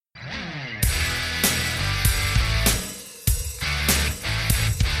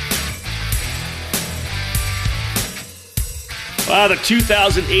The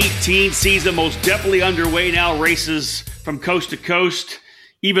 2018 season most definitely underway now. Races from coast to coast,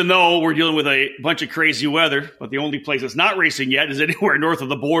 even though we're dealing with a bunch of crazy weather. But the only place that's not racing yet is anywhere north of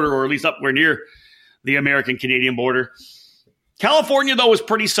the border, or at least upwhere near the American-Canadian border. California, though, was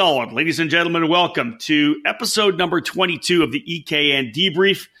pretty solid. Ladies and gentlemen, welcome to episode number 22 of the EKN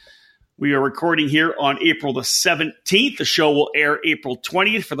Debrief. We are recording here on April the 17th. The show will air April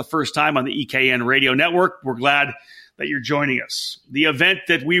 20th for the first time on the EKN Radio Network. We're glad that you're joining us. The event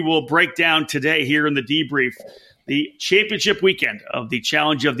that we will break down today here in the debrief, the championship weekend of the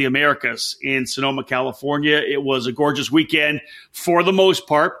Challenge of the Americas in Sonoma, California. It was a gorgeous weekend for the most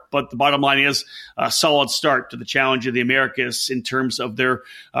part, but the bottom line is a solid start to the Challenge of the Americas in terms of their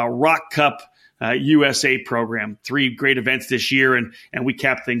Rock Cup USA program. 3 great events this year, and we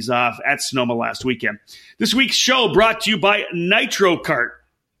capped things off at Sonoma last weekend. This week's show brought to you by Nitro Kart.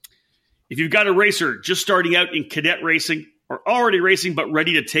 If you've got a racer just starting out in cadet racing or already racing but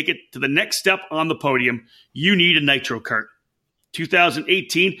ready to take it to the next step on the podium, you need a Nitro Kart.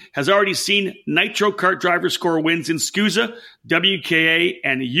 2018 has already seen Nitro Kart drivers score wins in SCUSA, WKA,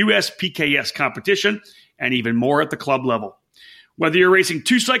 and USPKS competition, and even more at the club level. Whether you're racing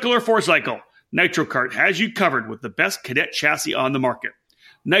 2-cycle or 4-cycle, Nitro Kart has you covered with the best cadet chassis on the market.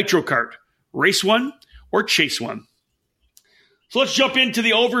 Nitro Kart, race one or chase one. So let's jump into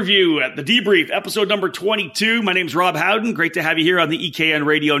the overview at the debrief, episode number 22. My name's Rob Howden. Great to have you here on the EKN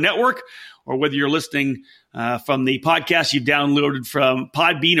Radio Network, or whether you're listening from the podcast you've downloaded from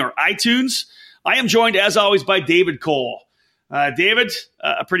Podbean or iTunes. I am joined, as always, by David Cole. David,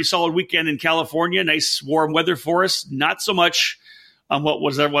 a pretty solid weekend in California. Nice warm weather for us. Not so much on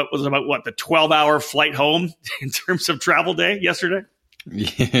the 12-hour flight home in terms of travel day yesterday?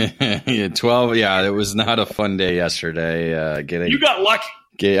 Yeah, 12. Yeah, it was not a fun day yesterday. You got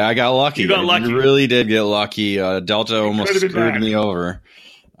lucky. I got lucky. You got lucky. You really did get lucky. Delta almost screwed me over.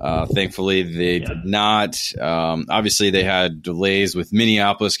 Thankfully, they did not. Obviously, they had delays with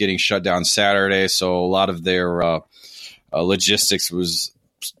Minneapolis getting shut down Saturday, so a lot of their logistics was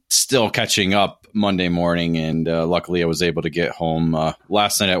still catching up Monday morning, and luckily I was able to get home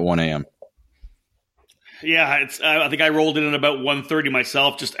last night at 1 a.m. Yeah, I think I rolled in at about 1:30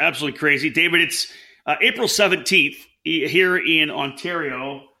 myself. Just absolutely crazy. David, it's April 17th here in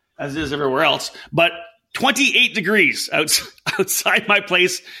Ontario, as it is everywhere else, but 28 degrees outside my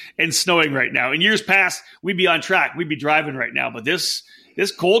place and snowing right now. In years past, we'd be on track. We'd be driving right now. But this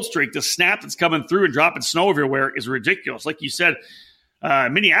cold streak, this snap that's coming through and dropping snow everywhere is ridiculous. Like you said,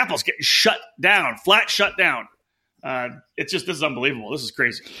 Minneapolis getting flat shut down. This is unbelievable. This is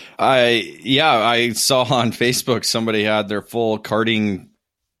crazy. I saw on Facebook somebody had their full karting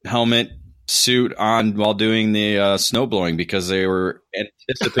helmet suit on while doing the snow blowing because they were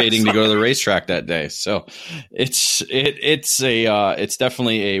anticipating to go to the racetrack that day. So it's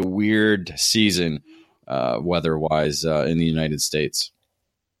definitely a weird season weather wise in the United States.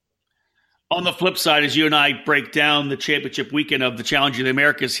 On the flip side, as you and I break down the championship weekend of the Challenge of the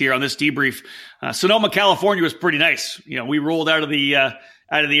Americas here on this debrief, Sonoma, California was pretty nice. You know, we rolled out of the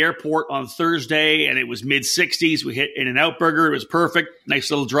airport on Thursday, and it was mid-60s. We hit In-N-Out Burger. It was perfect. Nice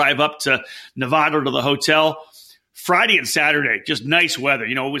little drive up to Nevada to the hotel. Friday and Saturday, just nice weather.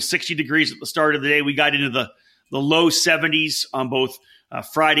 You know, it was 60 degrees at the start of the day. We got into the low 70s on both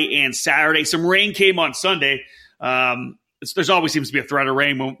Friday and Saturday. Some rain came on Sunday. There's always seems to be a threat of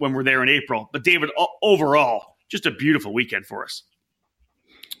rain when we're there in April. But, David, overall, just a beautiful weekend for us.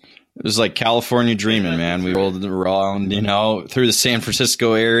 It was like California dreaming, man. We rolled around, through the San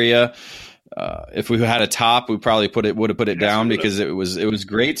Francisco area. If we had a top, we probably would have put it down because it was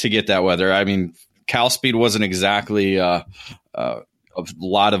great to get that weather. I mean, Cal Speed wasn't exactly a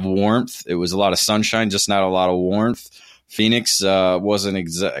lot of warmth. It was a lot of sunshine, just not a lot of warmth. Phoenix wasn't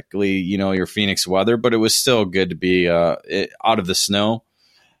exactly, your Phoenix weather, but it was still good to be out of the snow.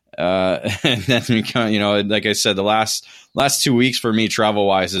 And then like I said, the last 2 weeks for me travel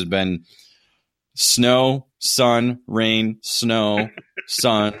wise has been snow, sun, rain, snow,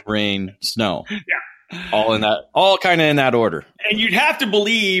 sun, rain, snow. Yeah, all kind of in that order. And you'd have to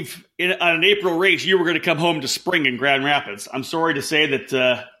believe on an April race you were going to come home to spring in Grand Rapids. I'm sorry to say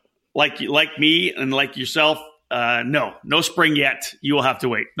that, like me and like yourself. No spring yet. You will have to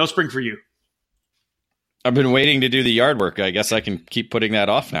wait. No spring for you. I've been waiting to do the yard work. I guess I can keep putting that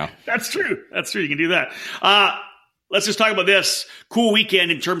off now. That's true. You can do that. let's just talk about this cool weekend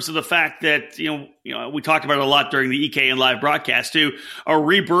in terms of the fact that, we talked about it a lot during the EKN live broadcast too. A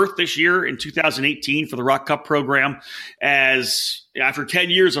rebirth this year in 2018 for the Rock Cup program, as after 10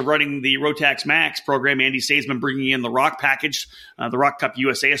 years of running the Rotax Max program, Andy Saisman bringing in the Rock package, the Rock Cup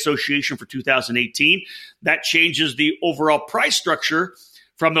USA Association for 2018. That changes the overall price structure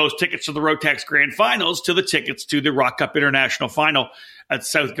from those tickets to the Rotax Grand Finals to the tickets to the Rock Cup International Final at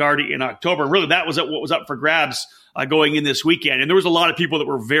South Garda in October. Really, that was what was up for grabs going in this weekend. And there was a lot of people that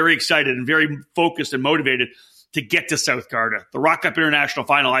were very excited and very focused and motivated to get to South Garda. The Rock Cup International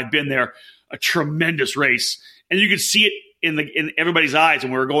Final, I've been there, a tremendous race. And you could see it in everybody's eyes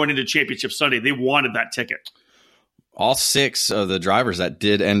when we were going into Championship Sunday. They wanted that ticket. All 6 of the drivers that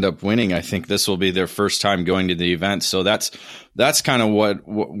did end up winning, I think this will be their first time going to the event. So that's kind of what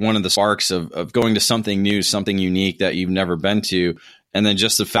one of the sparks of going to something new, something unique that you've never been to. And then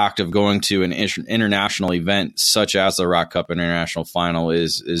just the fact of going to an international event such as the Rock Cup International Final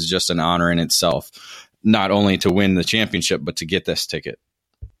is just an honor in itself, not only to win the championship, but to get this ticket.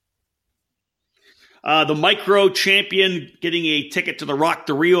 The micro champion getting a ticket to the Rock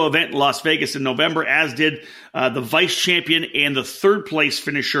the Rio event in Las Vegas in November, as did the vice champion and the third place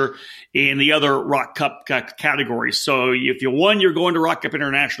finisher in the other Rock Cup categories. So if you won, you're going to Rock Cup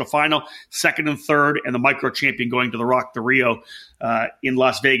International Final, second and third, and the micro champion going to the Rock the Rio in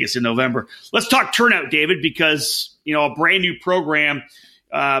Las Vegas in November. Let's talk turnout, David, because a brand new program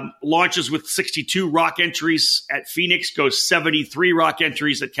launches with 62 Rock entries at Phoenix, goes 73 Rock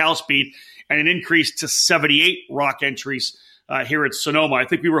entries at Cal Speed, and an increase to 78 Rock entries here at Sonoma. I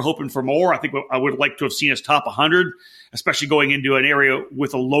think we were hoping for more. I think I would like to have seen us top 100, especially going into an area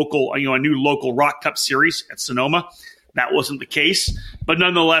with a new local Rock Cup series at Sonoma. That wasn't the case, but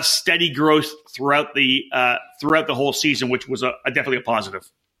nonetheless, steady growth throughout the whole season, which was definitely a positive.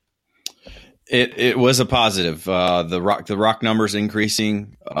 It was a positive. The Rock numbers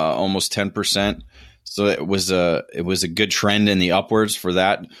increasing almost 10%. So it was a good trend in the upwards for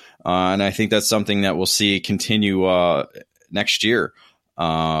that. And I think that's something that we'll see continue next year.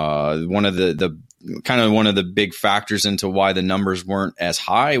 One of the big factors into why the numbers weren't as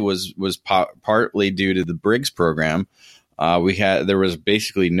high was partly due to the Briggs program. There was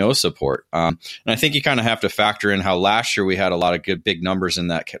basically no support. And I think you kind of have to factor in how last year we had a lot of good big numbers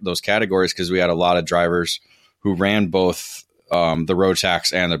in those categories, because we had a lot of drivers who ran both the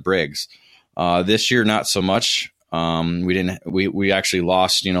Rotax and the Briggs. This year, not so much. We actually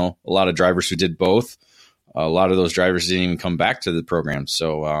lost, a lot of drivers who did both. A lot of those drivers didn't even come back to the program.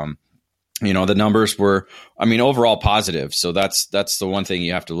 So, the numbers were, overall positive. So that's the one thing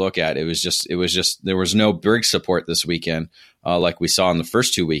you have to look at. It was just there was no Briggs support this weekend, like we saw in the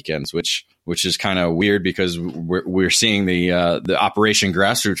first 2 weekends, which is kind of weird, because we're seeing the Operation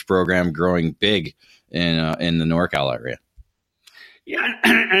Grassroots program growing big in the NorCal area. Yeah,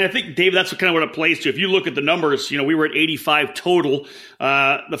 and I think, Dave, that's kind of what it plays to. If you look at the numbers, we were at 85 total.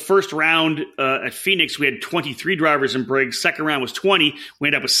 The first round at Phoenix, we had 23 drivers in Briggs. Second round was 20. We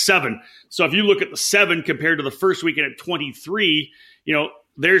ended up with 7. So if you look at the 7 compared to the first weekend at 23,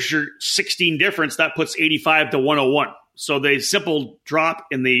 there's your 16 difference. That puts 85 to 101. So the simple drop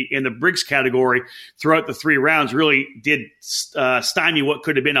in the Briggs category throughout the 3 rounds really did stymie what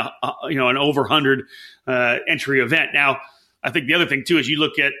could have been an over 100 entry event. Now, I think the other thing, too, is you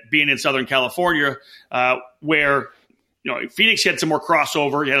look at being in Southern California, where, Phoenix had some more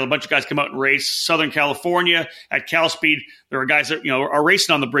crossover. You had a bunch of guys come out and race. Southern California at Cal Speed, there are guys that, are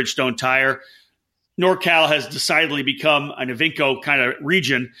racing on the Bridgestone tire. NorCal has decidedly become an Iveco kind of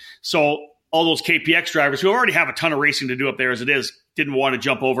region. So all those KPX drivers who already have a ton of racing to do up there as it is didn't want to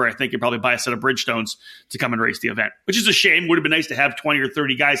jump over, I think, and probably buy a set of Bridgestones to come and race the event, which is a shame. Would have been nice to have 20 or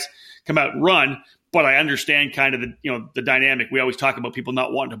 30 guys come out and run. But I understand kind of the dynamic. We always talk about people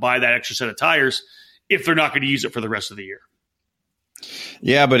not wanting to buy that extra set of tires if they're not going to use it for the rest of the year.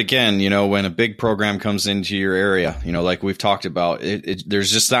 Yeah, but again, when a big program comes into your area, like we've talked about,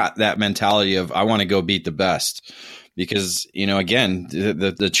 there's just that mentality of I want to go beat the best, because again,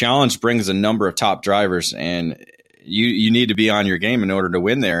 the challenge brings a number of top drivers, and you need to be on your game in order to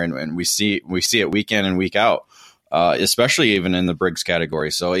win there, and we see it week in and week out. Especially even in the Briggs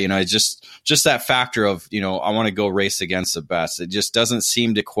category. So, just that factor of, I want to go race against the best. It just doesn't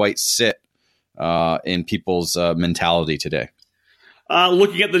seem to quite sit in people's mentality today.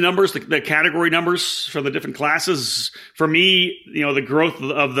 Looking at the numbers, the category numbers for the different classes, for me, the growth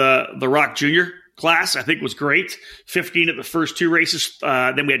of the Rock Junior class, I think, was great. 15 at the first 2 races.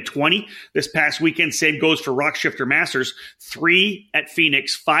 Then we had 20 this past weekend. Same goes for Rock Shifter Masters. 3 at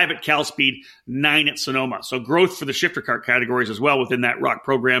Phoenix, 5 at Cal Speed, 9 at Sonoma. So growth for the shifter kart categories as well within that Rock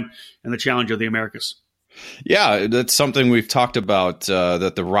program and the Challenge of the Americas. Yeah, that's something we've talked about,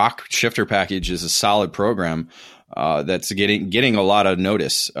 that the Rock shifter package is a solid program that's getting a lot of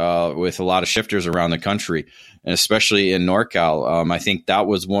notice with a lot of shifters around the country, and especially in NorCal. I think that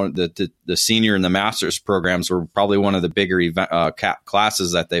was one the senior and the master's programs were probably one of the bigger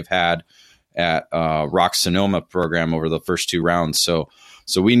classes that they've had at Rock Sonoma program over the first 2 rounds. So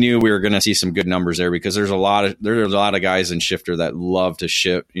we knew we were going to see some good numbers there, because there's a lot of guys in shifter that love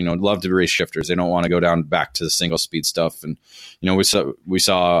to love to race shifters. They don't want to go down back to the single speed stuff. And we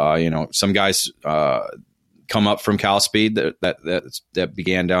saw some guys come up from Cal Speed that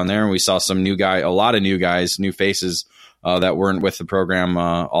began down there, and we saw a lot of new guys, new faces that weren't with the program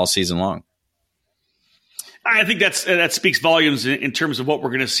all season long. I think that speaks volumes in terms of what we're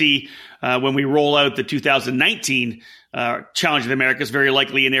going to see when we roll out the 2019 Challenge of the Americas, very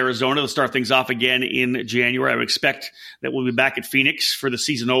likely in Arizona. They'll start things off again in January. I would expect that we'll be back at Phoenix for the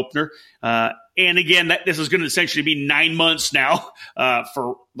season opener. And again, this is going to essentially be 9 months now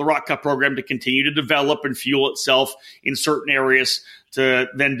for the Rock Cup program to continue to develop and fuel itself in certain areas, to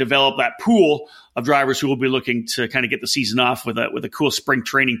then develop that pool of drivers who will be looking to kind of get the season off with a cool spring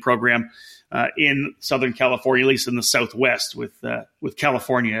training program in Southern California, at least in the Southwest, with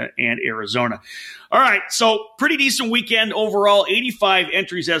California and Arizona. All right, so pretty decent weekend overall. 85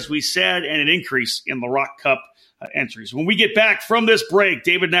 entries, as we said, and an increase in the Rock Cup entries. When we get back from this break,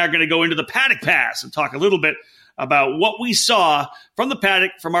 David and I are going to go into the Paddock Pass and talk a little bit about what we saw from the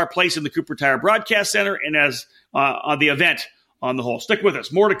paddock from our place in the Cooper Tire Broadcast Center, and as on the event on the whole. Stick with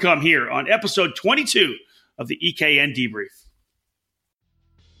us. More to come here on episode 22 of the EKN Debrief.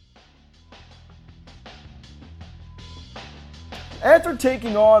 After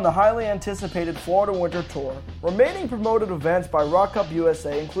taking on the highly anticipated Florida Winter Tour, remaining promoted events by Rock Cup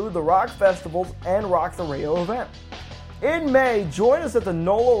USA include the Rock Festivals and Rock the Rio event. In May, join us at the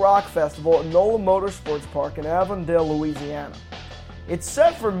NOLA Rock Festival at NOLA Motorsports Park in Avondale, Louisiana. It's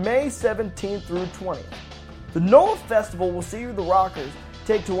set for May 17th through 20th. The NOLA Festival will see the Rockers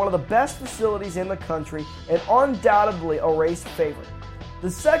take to one of the best facilities in the country and undoubtedly a race favorite. The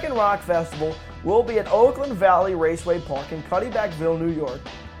second Rock Festival will be at Oakland Valley Raceway Park in Cuddybackville, New York,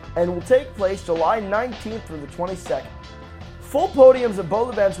 and will take place July 19th through the 22nd. Full podiums at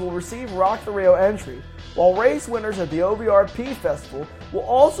both events will receive Rock the Rio entry, while race winners at the OVRP Festival will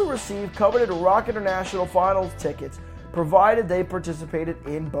also receive coveted Rock International Finals tickets, provided they participated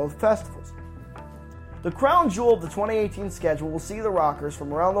in both festivals. The crown jewel of the 2018 schedule will see the Rockers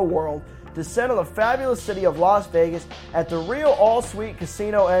from around the world descend on the fabulous city of Las Vegas at the Rio All-Suite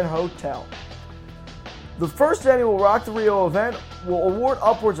Casino and Hotel. The first annual Rock the Rio event will award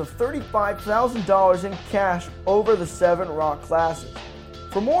upwards of $35,000 in cash over the 7 Rock classes.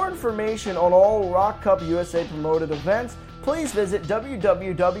 For more information on all Rock Cup USA promoted events, please visit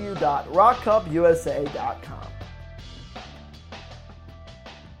www.rockcupusa.com.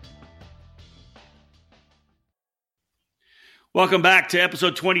 Welcome back to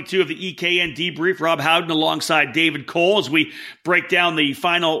episode 22 of the EKN Debrief. Rob Howden alongside David Cole as we break down the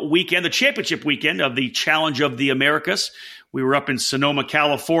final weekend, the championship weekend of the Challenge of the Americas. We were up in Sonoma,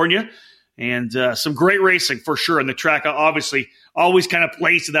 California, and some great racing for sure. And the track obviously always kind of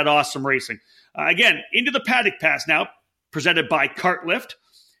plays to that awesome racing. Again, into the Paddock Pass now, presented by Cartlift.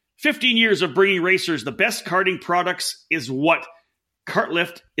 15 years of bringing racers the best karting products is what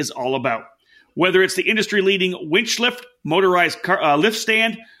Cartlift is all about. Whether it's the industry-leading winch lift, motorized lift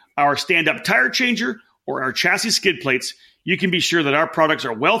stand, our stand-up tire changer, or our chassis skid plates, you can be sure that our products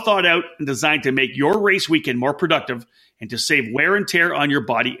are well thought out and designed to make your race weekend more productive and to save wear and tear on your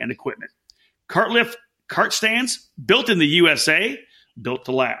body and equipment. Cartlift kart stands, built in the USA, built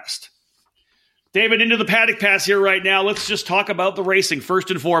to last. David, into the Paddock Pass here right now. Let's just talk about the racing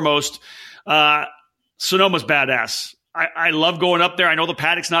first and foremost. Sonoma's badass. I love going up there. I know the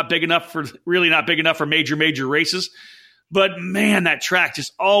paddock's not big enough for major races, but man, that track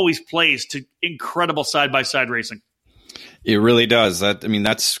just always plays to incredible side-by-side racing. It really does.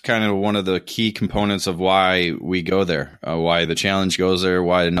 That's kind of one of the key components of why we go there, why the Challenge goes there,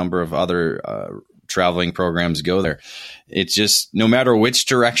 why a number of other traveling programs go there. It's just, no matter which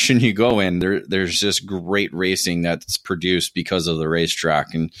direction you go in, there's just great racing that's produced because of the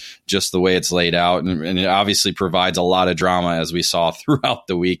racetrack and just the way it's laid out. And it obviously provides a lot of drama, as we saw throughout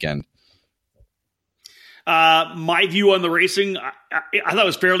the weekend. My view on the racing, I thought it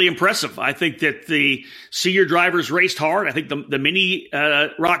was fairly impressive. I think that the senior drivers raced hard. I think the mini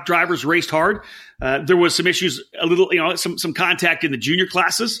Rock drivers raced hard. There was some issues, some contact in the junior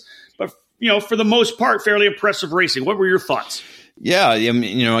classes, but for the most part, fairly impressive racing. What were your thoughts? Yeah, I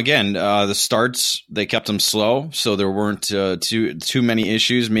mean, again, the starts, they kept them slow, so there weren't too many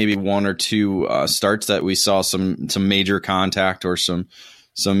issues. Maybe one or two starts that we saw some major contact or some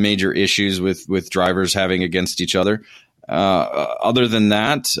major issues with drivers having against each other. Other than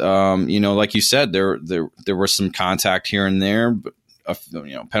that, like you said, there was some contact here and there, but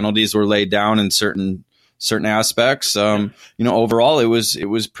penalties were laid down in certain aspects. Overall, it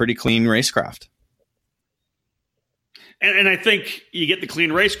was pretty clean racecraft. And I think you get the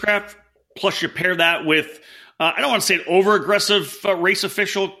clean racecraft, plus you pair that with, I don't want to say an over-aggressive race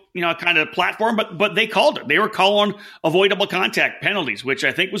official, kind of platform, but they called it. They were calling avoidable contact penalties, which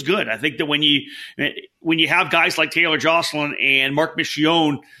I think was good. I think that when you have guys like Taylor Jocelyn and Mark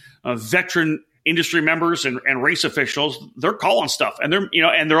Michione, veteran industry members and race officials, they're calling stuff, and they're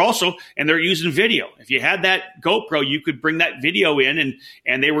using video. If you had that GoPro, you could bring that video in,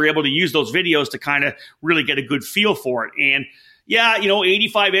 and they were able to use those videos to kind of really get a good feel for it. And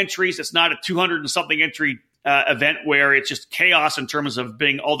 85 entries. It's not a 200 and something entry event where it's just chaos in terms of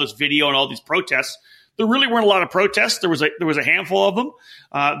being all this video and all these protests. There really weren't a lot of protests. There was a handful of them.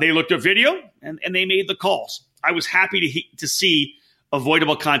 They looked at video and they made the calls. I was happy to see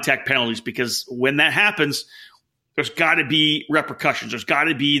avoidable contact penalties, because when that happens, there's got to be repercussions. There's got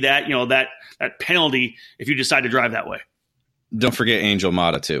to be that that penalty if you decide to drive that way. Don't forget Angel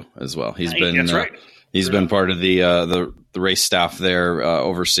Mata too, as well. He's been that's right. He's been part of the race staff there,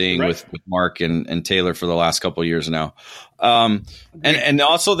 overseeing with Mark and Taylor for the last couple of years now. And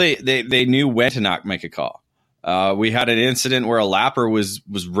also they knew when to not make a call. We had an incident where a lapper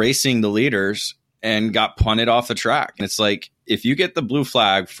was racing the leaders and got punted off the track. And it's like, if you get the blue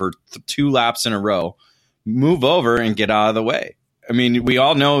flag for 2 laps in a row, move over and get out of the way. I mean, we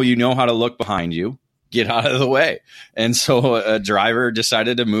all know how to look behind you. Get out of the way. And so a driver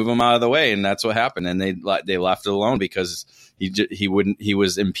decided to move him out of the way, and that's what happened. And they left it alone because he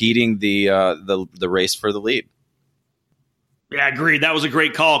was impeding the race for the lead. Yeah, agreed. That was a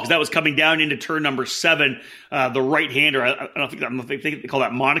great call, because that was coming down into turn number 7. The right-hander, I don't think they call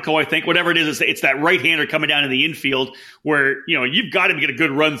that Monaco, I think. Whatever it is, it's that right-hander coming down in the infield where, you've got to get a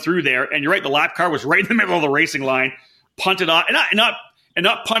good run through there. And you're right, the lap car was right in the middle of the racing line, punted off, and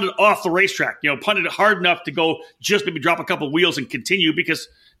not punted off the racetrack. Punted it hard enough to go just maybe drop a couple of wheels and continue, because,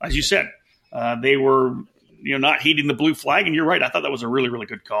 as you said, they were not heeding the blue flag. And you're right, I thought that was a really, really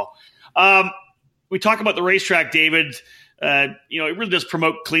good call. We talk about the racetrack, David. It really does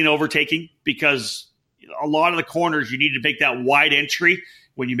promote clean overtaking, because a lot of the corners you need to make that wide entry.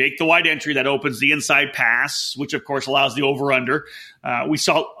 When you make the wide entry, that opens the inside pass, which of course allows the over-under. We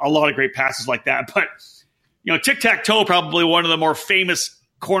saw a lot of great passes like that. But, tic-tac-toe, probably one of the more famous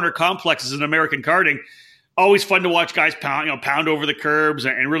corner complexes in American karting. Always fun to watch guys pound over the curbs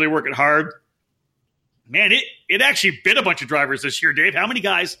and really work it hard. Man, it actually bit a bunch of drivers this year, Dave. How many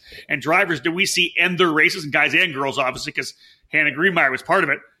guys and drivers do we see end their races, and guys and girls, obviously, because Hannah Greenmeyer was part of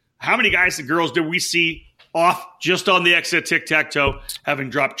it. How many guys and girls did we see off just on the exit tic-tac-toe having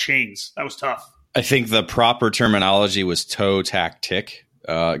dropped chains? That was tough. I think the proper terminology was toe-tac-tick,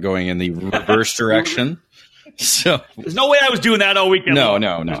 going in the reverse direction. So there's no way I was doing that all weekend. No. I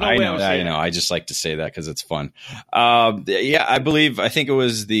know. I just like to say that because it's fun. I think it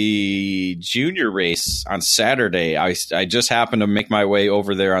was the junior race on Saturday. I just happened to make my way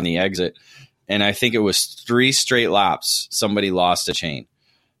over there on the exit, and I think it was 3 straight laps. Somebody lost a chain,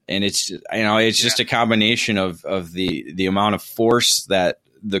 and it's just a combination of the amount of force that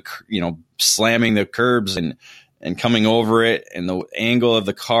slamming the curbs and coming over it, and the angle of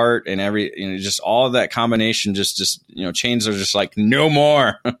the cart, and just all of that combination, just chains are just like, no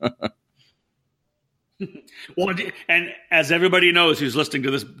more. Well, and as everybody knows who's listening to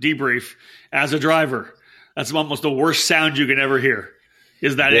this debrief, as a driver, that's almost the worst sound you can ever hear,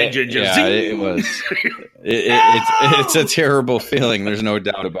 is that engine just it was. It's a terrible feeling. There's no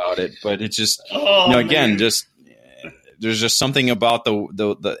doubt about it. But it's just, there's just something about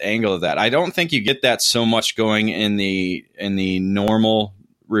the angle of that. I don't think you get that so much going in the normal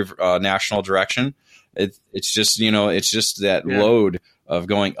national direction. It's just that load of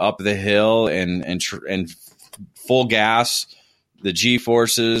going up the hill and full gas, the G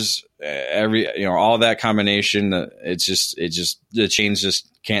forces, all that combination. The chains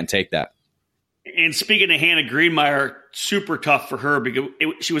just can't take that. And speaking of Hannah Greenmeyer, super tough for her, because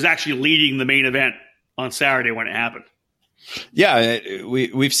she was actually leading the main event on Saturday when it happened. Yeah,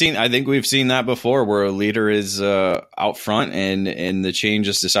 we've seen that before, where a leader is out front and the chain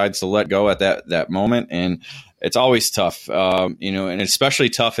just decides to let go at that moment, and it's always tough, and especially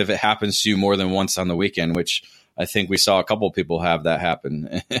tough if it happens to you more than once on the weekend, which I think we saw a couple of people have that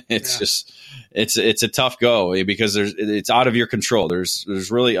happen. It's a tough go because it's out of your control.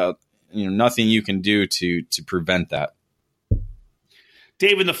 There's really nothing you can do to prevent that.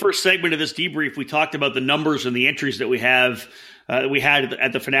 Dave, in the first segment of this debrief, we talked about the numbers and the entries that we had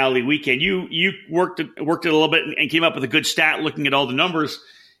at the finale weekend. You worked it a little bit and came up with a good stat looking at all the numbers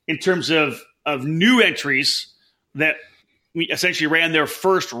in terms of new entries that we essentially ran their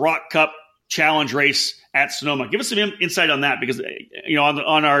first Rock Cup Challenge race at Sonoma. Give us some insight on that because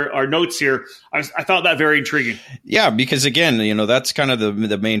on our notes here, I found that very intriguing. Yeah, because again, that's kind of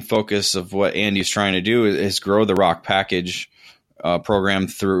the main focus of what Andy's trying to do is grow the Rock Package program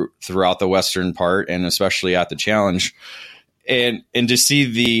throughout the western part and especially at the Challenge. And to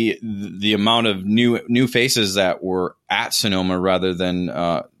see the amount of new faces that were at Sonoma rather than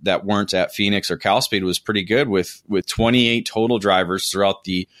that weren't at Phoenix or Cal Speed was pretty good with 28 total drivers throughout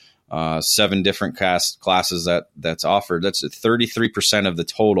the 7 different classes that's offered. That's 33% of the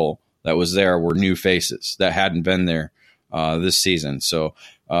total that was there were new faces that hadn't been there this season. So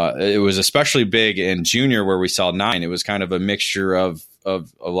it was especially big in junior where we saw 9. It was kind of a mixture of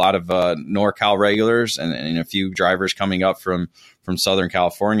a lot of NorCal regulars and a few drivers coming up from Southern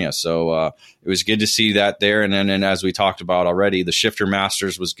California. So it was good to see that there. And then as we talked about already, the Shifter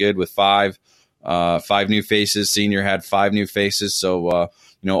Masters was good with 5 new faces. Senior had 5 new faces. So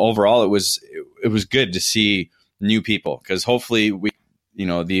overall it was good to see new people because hopefully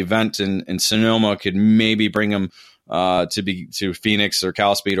the event in Sonoma could maybe bring them to Phoenix or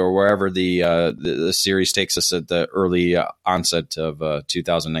Cal Speed or wherever the series takes us at the early onset of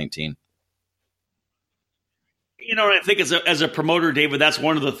 2019. I think as a promoter, David, that's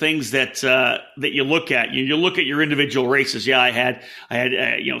one of the things that you look at. You look at your individual races. Yeah, I had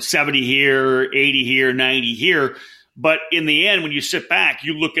 70 here, 80 here, 90 here. But in the end, when you sit back,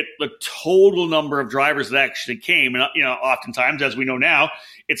 you look at the total number of drivers that actually came. And, oftentimes, as we know now,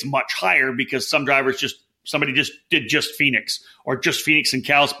 it's much higher because some drivers somebody just did just Phoenix or just Phoenix and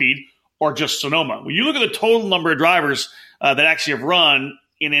Cal Speed or just Sonoma. When you look at the total number of drivers that actually have run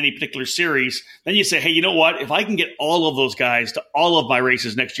in any particular series, then you say, hey, you know what? If I can get all of those guys to all of my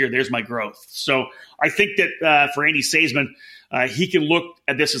races next year, there's my growth. So I think that for Andy Seisman, he can look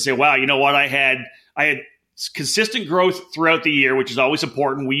at this and say, wow, you know what? I had consistent growth throughout the year, which is always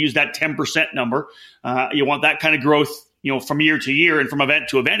important. We use that 10% number. You want that kind of growth from year to year and from event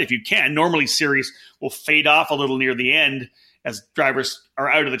to event if you can. Normally series will fade off a little near the end as drivers are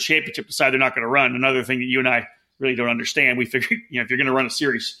out of the championship, decide they're not going to run. Another thing that you and I really don't understand. We figure, if you're going to run a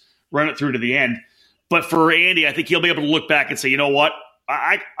series, run it through to the end. But for Andy, I think he'll be able to look back and say, you know what?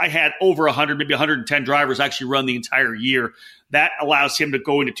 I had over 100, maybe 110 drivers actually run the entire year. That allows him to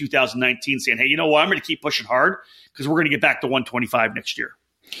go into 2019 saying, hey, you know what? I'm going to keep pushing hard because we're going to get back to 125 next year.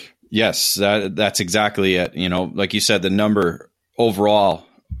 Yes, that's exactly it. Like you said, the number overall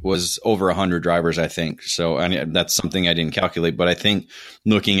was over 100 drivers, I think. So that's something I didn't calculate. But I think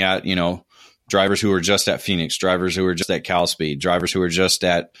looking at, drivers who were just at Phoenix, drivers who were just at Cal Speed, drivers who were just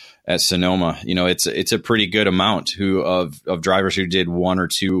at Sonoma, it's a pretty good amount of drivers who did 1 or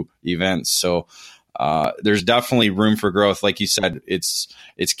 2 events. So there's definitely room for growth. Like you said, it's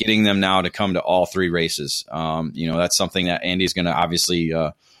getting them now to come to all 3 races. That's something that Andy's going to obviously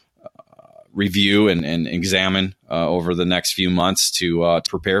review and examine over the next few months to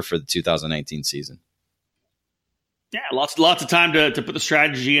prepare for the 2019 season. Yeah, lots of time to put the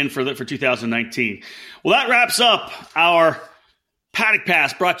strategy in for 2019. Well, that wraps up our Paddock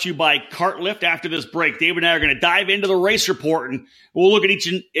Pass brought to you by Cartlift. After this break, David and I are going to dive into the race report, and we'll look at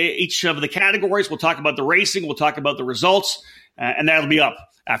each of the categories. We'll talk about the racing. We'll talk about the results, and that'll be up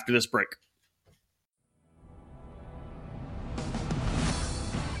after this break.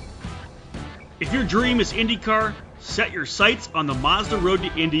 If your dream is IndyCar, set your sights on the Mazda Road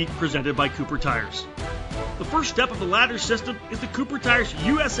to Indy presented by Cooper Tires. The first step of the ladder system is the Cooper Tires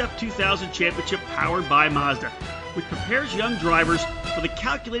USF 2000 Championship powered by Mazda, which prepares young drivers for the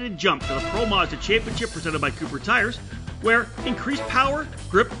calculated jump to the Pro Mazda Championship presented by Cooper Tires, where increased power,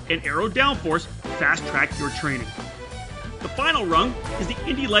 grip, and aero downforce fast-track your training. The final rung is the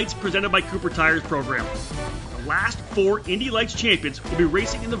Indy Lights presented by Cooper Tires program. The last 4 Indy Lights champions will be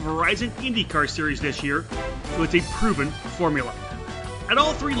racing in the Verizon IndyCar Series this year, so it's a proven formula. At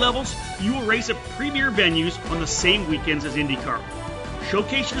all 3 levels, you will race at premier venues on the same weekends as IndyCar.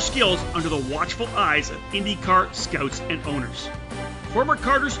 Showcase your skills under the watchful eyes of IndyCar scouts and owners. Former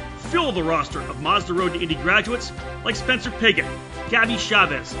karters fill the roster of Mazda Road to Indy graduates like Spencer Pigot, Gabby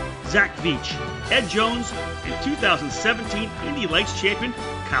Chavez, Zach Veach, Ed Jones, and 2017 Indy Lights champion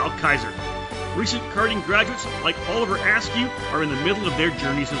Kyle Kaiser. Recent karting graduates like Oliver Askew are in the middle of their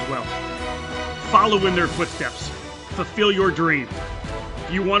journeys as well. Follow in their footsteps. Fulfill your dream. If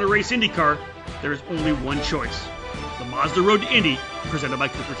you want to race IndyCar, there is only one choice. The Mazda Road to Indy, presented by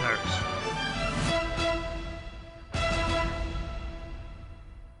Cooper Tires.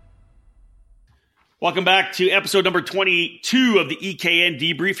 Welcome back to episode number 22 of the EKN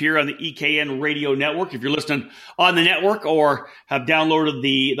Debrief here on the EKN Radio Network. If you're listening on the network or have downloaded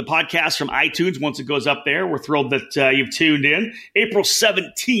the podcast from iTunes once it goes up there, we're thrilled that you've tuned in. April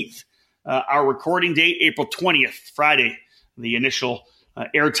 17th, our recording date, April 20th, Friday, the initial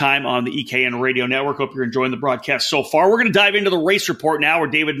airtime on the EKN Radio Network. Hope you're enjoying the broadcast so far. We're going to dive into the race report now, where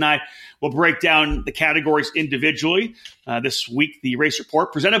David and I will break down the categories individually. This week, the race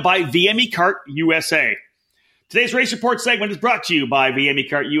report presented by VME Kart USA. Today's race report segment is brought to you by VME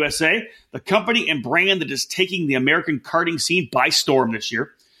Kart USA, the company and brand that is taking the American karting scene by storm this year.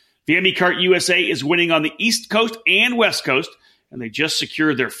 VME Kart USA is winning on the East Coast and West Coast, and they just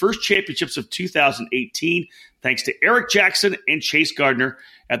secured their first championships of 2018 thanks to Eric Jackson and Chase Gardner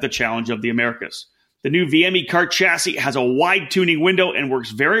at the Challenge of the Americas. The new VME Kart chassis has a wide tuning window and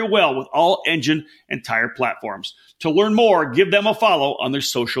works very well with all engine and tire platforms. To learn more, give them a follow on their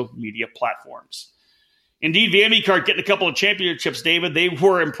social media platforms. Indeed, VME Kart getting a couple of championships, David. They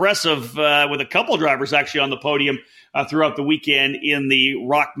were impressive with a couple of drivers actually on the podium throughout the weekend in the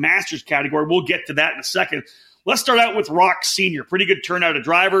Rock Masters category. We'll get to that in a second. Let's start out with Rock Senior. Pretty good turnout of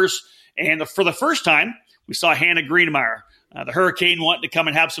drivers. And for the first time, we saw Hannah Greenemeier, the Hurricane, wanting to come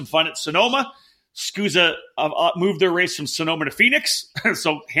and have some fun at Sonoma. SCUSA moved their race from Sonoma to Phoenix.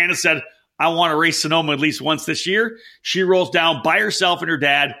 So Hannah said, I want to race Sonoma at least once this year. She rolls down by herself and her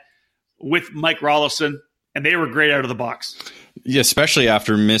dad with Mike Rollison, and they were great out of the box. Yeah, especially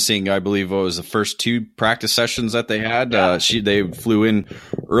after missing, I believe, what was the first two practice sessions that they had. They flew in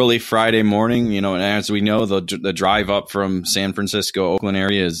early Friday morning, and as we know, the drive up from San Francisco, Oakland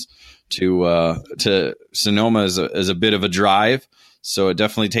area to Sonoma is a bit of a drive. So it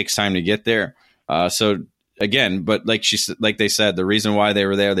definitely takes time to get there. So again, but like they said, the reason why they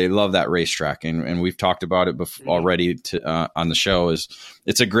were there, they love that racetrack, and we've talked about it already on the show. Is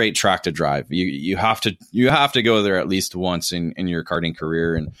it's a great track to drive. You have to go there at least once in your karting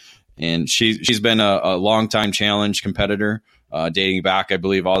career, and she's been a long-time challenge competitor, dating back, I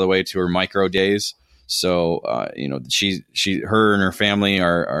believe, all the way to her micro days. So her and her family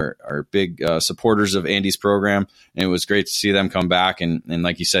are big supporters of Andy's program, and it was great to see them come back and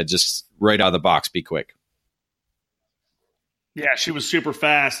like you said, just right out of the box, be quick. Yeah, she was super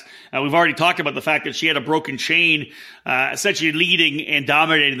fast. We've already talked about the fact that she had a broken chain, essentially leading and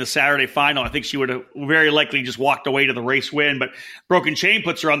dominating the Saturday final. I think she would have very likely just walked away to the race win, but broken chain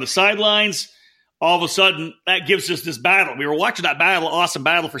puts her on the sidelines. All of a sudden, that gives us this battle. We were watching that battle, awesome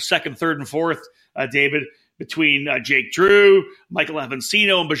battle for second, third, and fourth, David, between Jake Drew, Michael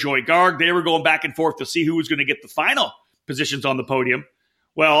Avancino, and Bijoy Garg. They were going back and forth to see who was going to get the final positions on the podium.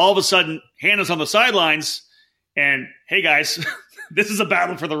 Well, all of a sudden, Hannah's on the sidelines, and hey, guys, this is a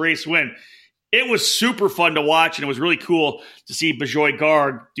battle for the race win. It was super fun to watch, and it was really cool to see Bijoy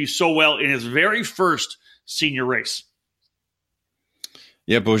Garg do so well in his very first senior race.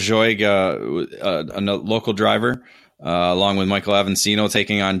 Yeah, Bijoy, a local driver, along with Michael Avancino,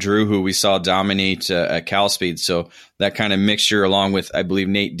 taking on Drew, who we saw dominate at Cal Speed. So that kind of mixture, along with, I believe,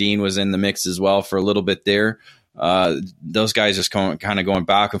 Nate Dean was in the mix as well for a little bit there. Those guys just kind of going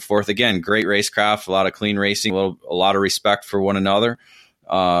back and forth. Again, great racecraft, a lot of clean racing, a lot of respect for one another.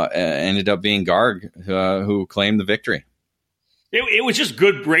 Ended up being Garg who claimed the victory. It was just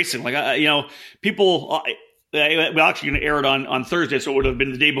good racing. People... we're actually going to air it on Thursday, so it would have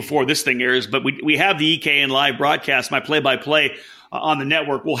been the day before this thing airs. But we have the EKN live broadcast, my play-by-play on the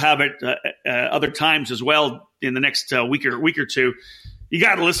network. We'll have it other times as well in the next week or two. You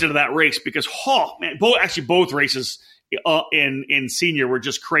got to listen to that race because, both races in senior were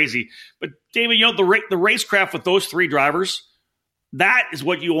just crazy. But David, the racecraft with those three drivers, that is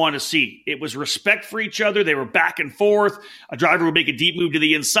what you want to see. It was respect for each other. They were back and forth. A driver would make a deep move to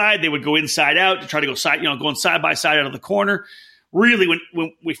the inside. They would go inside out to try to go going side by side out of the corner. Really,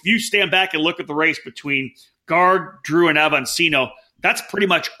 if you stand back and look at the race between Garg, Drew, and Avancino, that's pretty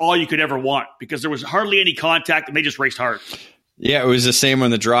much all you could ever want because there was hardly any contact and they just raced hard. Yeah, it was the same on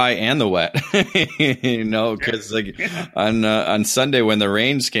the dry and the wet, because on Sunday when the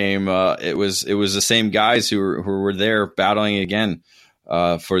rains came, it was the same guys who were there battling again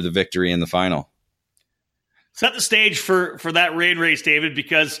for the victory in the final. Set the stage for that rain race, David,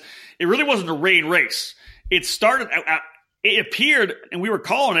 because it really wasn't a rain race. It started, it appeared, and we were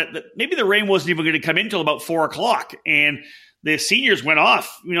calling it, that maybe the rain wasn't even going to come in until about 4 o'clock. And the seniors went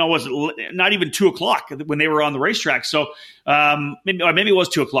off. Was it not even 2:00 when they were on the racetrack? So maybe it was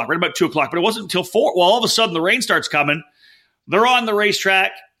 2:00, right about 2:00, but it wasn't until 4. Well, all of a sudden the rain starts coming. They're on the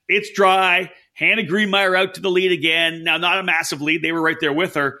racetrack. It's dry. Hannah Greenmeyer out to the lead again. Now, not a massive lead. They were right there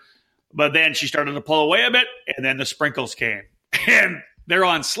with her. But then she started to pull away a bit, and then the sprinkles came. And they're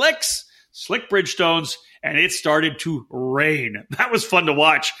on slick Bridgestones, and it started to rain. That was fun to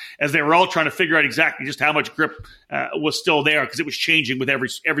watch as they were all trying to figure out exactly just how much grip was still there because it was changing with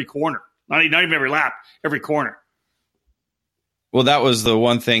every corner. Not even every lap, every corner. Well, that was the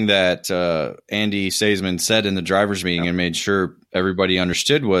one thing that Andy Seisman said in the drivers' meeting and made sure everybody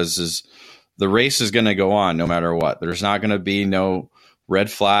understood is the race is going to go on no matter what. There's not going to be no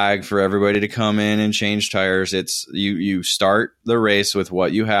red flag for everybody to come in and change tires. It's you start the race with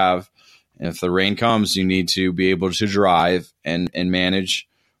what you have. And if the rain comes, you need to be able to drive and manage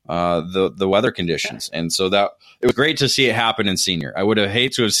the weather conditions. And so that it was great to see it happen in senior. I would have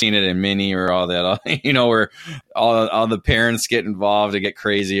hated to have seen it in mini or all that, where all the parents get involved and get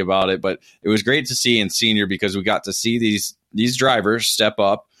crazy about it. But it was great to see in senior because we got to see these drivers step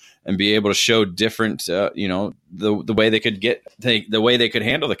up and be able to show different, the way they could the way they could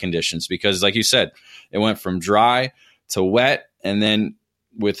handle the conditions. Because like you said, it went from dry to wet, and then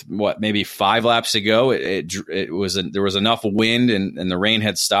with maybe 5 laps to go, there was enough wind and the rain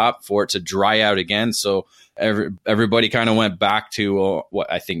had stopped for it to dry out again. So everybody kind of went back to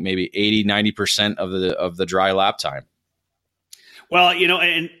what I think maybe 80-90% of the dry lap time. Well,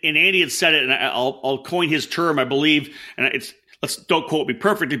 and Andy had said it, and I'll coin his term, I believe, and don't quote me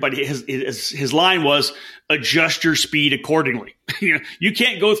perfectly, but his line was adjust your speed accordingly. You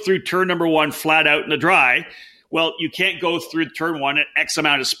can't go through turn number 1 flat out in the dry. Well, you can't go through turn 1 at X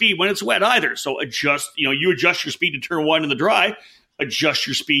amount of speed when it's wet either. So you adjust your speed to turn 1 in the dry, adjust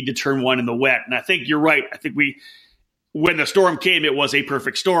your speed to turn 1 in the wet. And I think you're right. I think when the storm came, it was a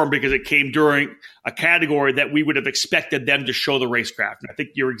perfect storm because it came during a category that we would have expected them to show the racecraft. And I think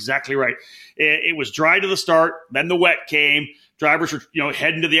you're exactly right. It was dry to the start, then the wet came. Drivers were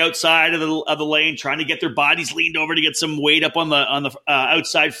heading to the outside of the lane, trying to get their bodies leaned over to get some weight up on the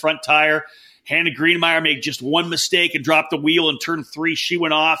outside front tire. Hannah Greenmeyer made just one mistake and dropped the wheel in turn 3. She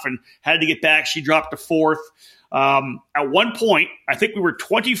went off and had to get back. She dropped to 4th. At one point, I think we were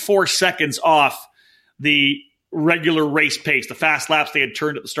 24 seconds off the regular race pace, the fast laps they had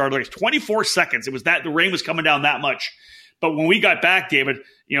turned at the start of the race. 24 seconds. It was that the rain was coming down that much. But when we got back, David,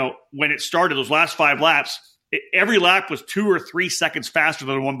 when it started, those last 5 laps, every lap was 2 or 3 seconds faster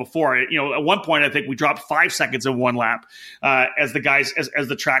than the one before. At one point, I think we dropped 5 seconds in one lap as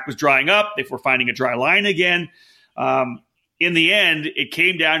the track was drying up. If we're finding a dry line again, in the end, it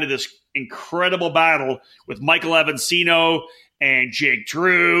came down to this incredible battle with Michael Avancino and Jake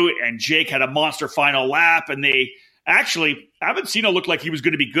Drew, and Jake had a monster final lap, and Avancino looked like he was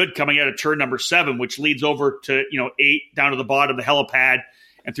going to be good coming out of turn number 7, which leads over to 8 down to the bottom of the helipad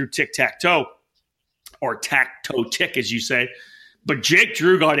and through tic-tac-toe. Or tack-toe-tick, as you say. But Jake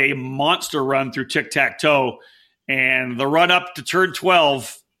Drew got a monster run through tic-tac-toe, and the run up to turn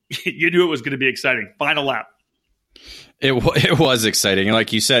 12, you knew it was going to be exciting. Final lap. It was exciting. And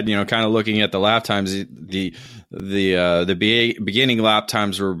like you said, kind of looking at the lap times, the beginning lap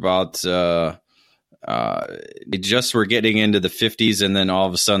times were about they just were getting into the 50s, and then all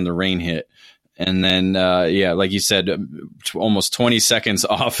of a sudden the rain hit. And then, like you said, almost 20 seconds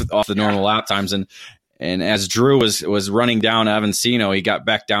off the normal lap times. And as Drew was running down Avancino, he got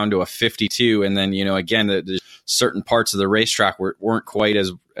back down to a 52. And then, again, the certain parts of the racetrack weren't quite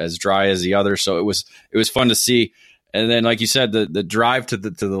as dry as the others. So it was fun to see. And then, like you said, the drive to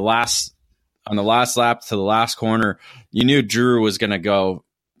the last on the last lap to the last corner, you knew Drew was going to go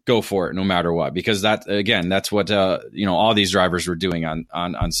for it no matter what, because that's what all these drivers were doing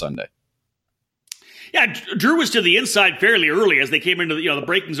on Sunday. Yeah, Drew was to the inside fairly early as they came into the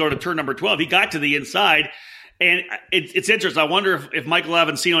braking zone of turn number 12. He got to the inside, and it's interesting. I wonder if Michael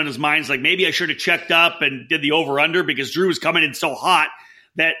Avancino in his mind's like, maybe I should have checked up and did the over-under because Drew was coming in so hot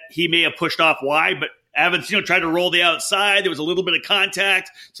that he may have pushed off wide, but Avancino tried to roll the outside. There was a little bit of contact,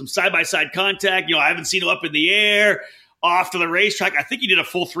 some side-by-side contact. Avancino up in the air, off to the racetrack. I think he did a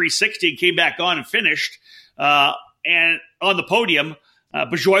full 360 and came back on and finished. And on the podium,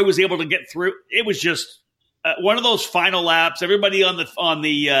 Bajoy was able to get through. It was just one of those final laps. Everybody on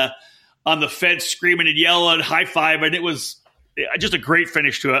the fence screaming and yelling, high fiving. It was just a great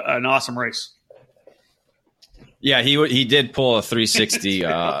finish to an awesome race. Yeah, he did pull a 360,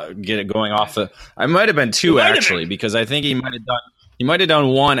 get it going off the. I might have been 2 actually, because I think he might have done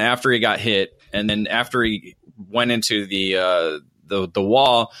one after he got hit, and then after he went into the the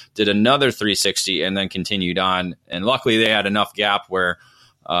wall, did another 360, and then continued on. And luckily, they had enough gap where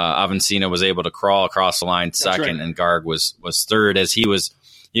Avancina was able to crawl across the line second, and Garg was third, as he was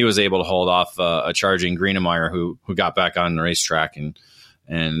able to hold off a charging Greenemeyer who got back on the racetrack and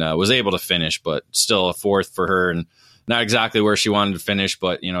was able to finish, but still a fourth for her, and not exactly where she wanted to finish.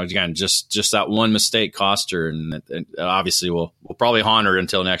 But again, just that one mistake cost her, and obviously we'll probably haunt her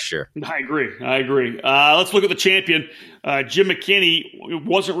until next year. I agree. Let's look at the champion. Jim McKinney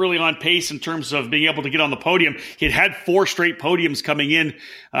wasn't really on pace in terms of being able to get on the podium. He'd had 4 straight podiums coming in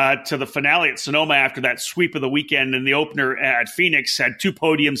to the finale at Sonoma after that sweep of the weekend, and the opener at Phoenix had 2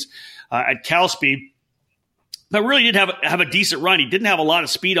 podiums at Cal Speed. But really did have a decent run. He didn't have a lot of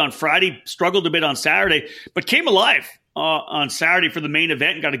speed on Friday, struggled a bit on Saturday, but came alive on Saturday for the main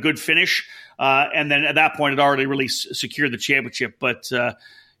event and got a good finish. And then at that point, it already really secured the championship. But,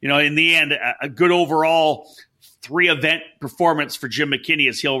 in the end, a good overall 3-event performance for Jim McKinney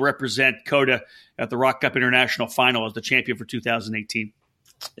as he'll represent COTA at the Rock Cup International Final as the champion for 2018.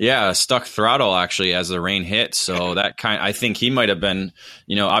 Yeah, stuck throttle actually as the rain hit. So I think he might have been,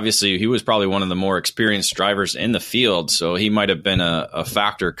 obviously he was probably one of the more experienced drivers in the field. So he might have been a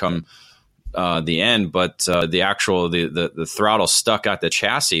factor come the end, but the throttle stuck at the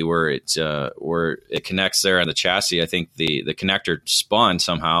chassis where it connects there at the chassis. I think the connector spun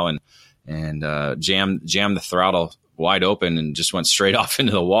somehow and jammed the throttle wide open and just went straight off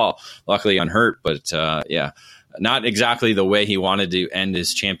into the wall. Luckily unhurt, but yeah. Not exactly the way he wanted to end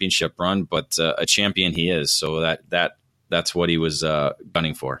his championship run, but a champion he is. So that's what he was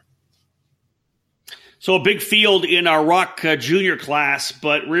gunning for. So a big field in our Rock Junior class,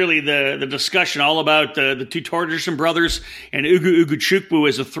 but really the discussion all about the 2 Torgerson brothers and Ugo Ugachukwu,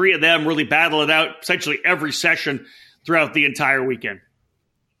 as the 3 of them really battle it out essentially every session throughout the entire weekend.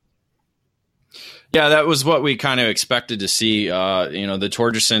 Yeah, that was what we kind of expected to see. The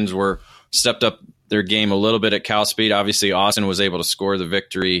Torgersons were stepped up their game a little bit at Cal Speed. Obviously, Austin was able to score the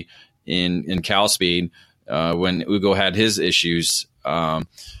victory in Cal Speed when Ugo had his issues. So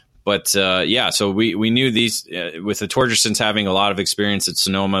we knew these with the Torgersons having a lot of experience at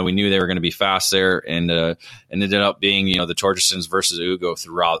Sonoma. We knew they were going to be fast there, and ended up being the Torgersons versus Ugo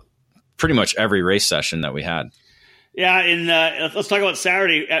throughout pretty much every race session that we had. Yeah, and let's talk about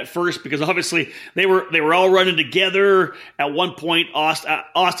Saturday at first, because obviously they were all running together. At one point,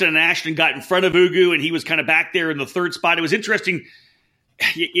 Austin and Ashton got in front of Ugo, and he was kind of back there in the 3rd spot. It was interesting.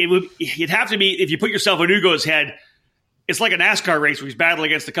 You'd have to be, if you put yourself in Ugo's head, it's like a NASCAR race where he's battling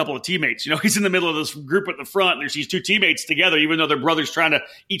against a couple of teammates. He's in the middle of this group at the front, and there's these 2 teammates together, even though they're brothers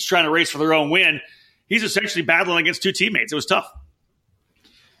each trying to race for their own win. He's essentially battling against 2 teammates. It was tough.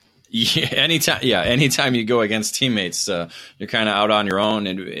 Yeah, anytime you go against teammates, you're kind of out on your own.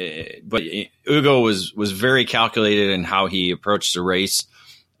 But Ugo was very calculated in how he approached the race.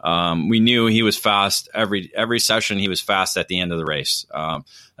 We knew he was fast every session. He was fast at the end of the race.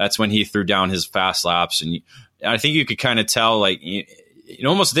 That's when he threw down his fast laps, and I think you could kind of tell, like, it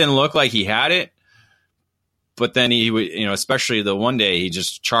almost didn't look like he had it. But then he would, especially the one day, he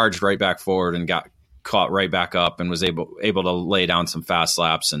just charged right back forward and got caught right back up and was able to lay down some fast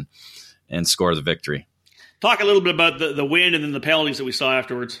laps and score the victory. Talk a little bit about the win and then the penalties that we saw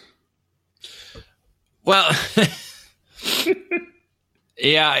afterwards. Well,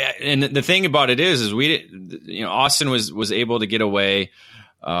 yeah, and the thing about it is Austin was able to get away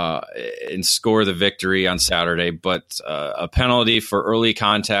and score the victory on Saturday, but a penalty for early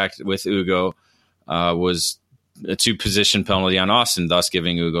contact with Ugo was a 2-position penalty on Austin, thus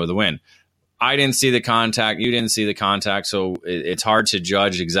giving Ugo the win. I didn't see the contact. You didn't see the contact, so it's hard to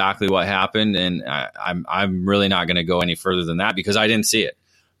judge exactly what happened. And I'm really not going to go any further than that because I didn't see it.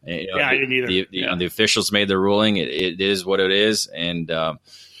 I didn't either. The officials made their ruling. It is what it is, and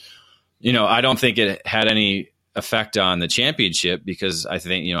I don't think it had any effect on the championship because I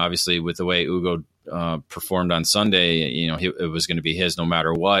think obviously with the way Ugo performed on Sunday, it was going to be his no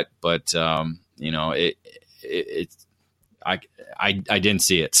matter what. But I didn't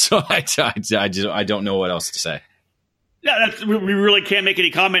see it, so I don't know what else to say. Yeah, we really can't make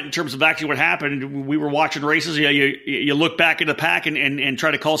any comment in terms of actually what happened. We were watching races. You look back in the pack and try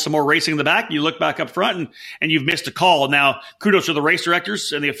to call some more racing in the back. You look back up front and you've missed a call. Now, kudos to the race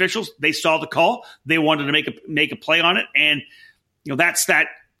directors and the officials. They saw the call. They wanted to make a play on it, and that's that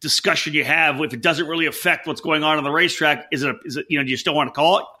discussion you have. If it doesn't really affect what's going on the racetrack, is it do you still want to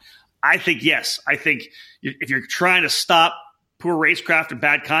call it? I think yes. I think if you're trying to stop poor racecraft and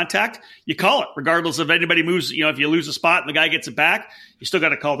bad contact, you call it, regardless of anybody moves. If you lose a spot and the guy gets it back, you still got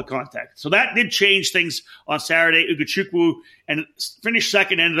to call the contact. So that did change things on Saturday. Ugachukwu and finished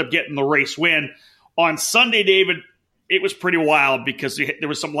second, ended up getting the race win. On Sunday, David, it was pretty wild because there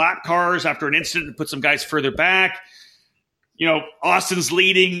was some lap cars after an incident and put some guys further back. Austin's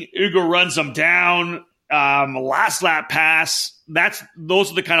leading. Ugo runs them down. Last lap pass.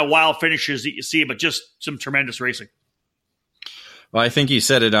 Those are the kind of wild finishes that you see, but just some tremendous racing. Well, I think you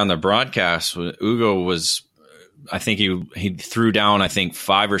said it on the broadcast. Ugo was, I think he threw down,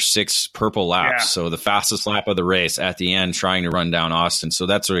 5 or 6 purple laps. Yeah. So the fastest lap of the race at the end, trying to run down Austin. So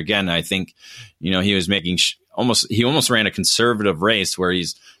that's where, again, I think, he was making he almost ran a conservative race where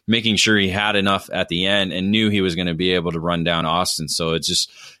he's making sure he had enough at the end and knew he was going to be able to run down Austin. So it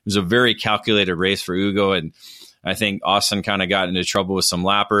was a very calculated race for Ugo. And I think Austin kind of got into trouble with some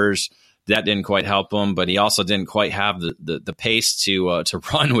lappers. That didn't quite help him, but he also didn't quite have the pace to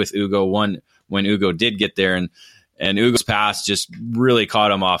run with Ugo when Ugo did get there. And Ugo's pass just really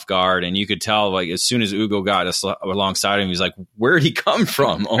caught him off guard. And you could tell, like, as soon as Ugo got alongside him, he's like, where'd he come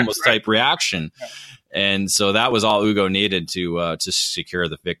from? Almost type reaction. Yeah. And so that was all Ugo needed to secure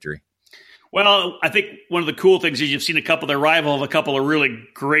the victory. Well, I think one of the cool things is you've seen a rival of a couple of really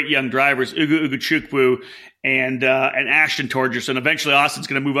great young drivers, Ugo Chukwu and Ashton Torgerson. Eventually, Austin's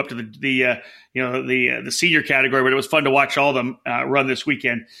going to move up to the senior category, but it was fun to watch all of them run this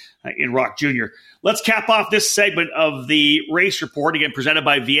weekend in Rock Junior. Let's cap off this segment of the race report, again presented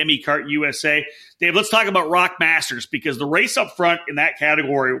by VME Kart USA. Dave, let's talk about Rock Masters, because the race up front in that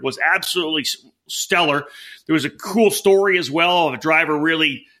category was absolutely stellar. There was a cool story as well of a driver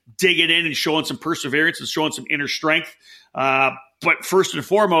really digging in and showing some perseverance and showing some inner strength. But first and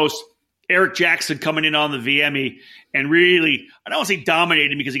foremost, Eric Jackson coming in on the VME and really, I don't want to say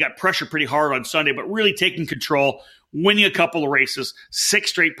dominating because he got pressure pretty hard on Sunday, but really taking control, winning a couple of races, 6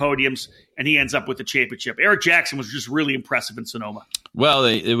 straight podiums, and he ends up with the championship. Eric Jackson was just really impressive in Sonoma. Well,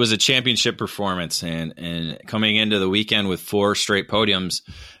 it was a championship performance, and coming into the weekend with 4 straight podiums,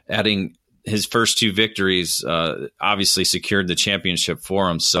 adding his first 2 victories, obviously secured the championship for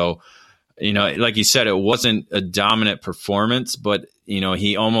him. So, like you said, it wasn't a dominant performance, but,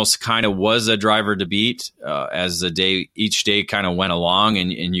 he almost kind of was a driver to beat as each day kind of went along,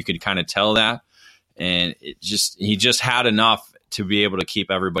 and you could kind of tell that. And he just had enough to be able to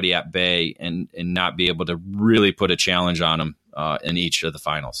keep everybody at bay and not be able to really put a challenge on him in each of the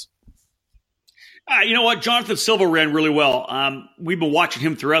finals. You know what? Jonathan Silva ran really well. We've been watching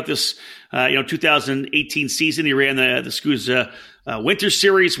him throughout this 2018 season. He ran the SKUSA Winter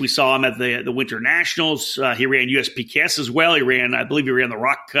Series. We saw him at the Winter Nationals. He ran USPKS as well. I believe he ran the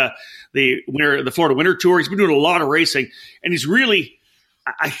Rock, the Florida Winter Tour. He's been doing a lot of racing, and he's really,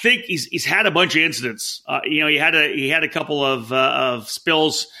 I think he's had a bunch of incidents. He had a couple of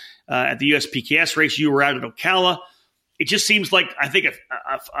spills at the USPKS race. You were out at Ocala. It just seems like, I think,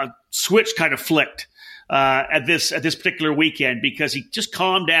 a switch kind of flicked at this particular weekend, because he just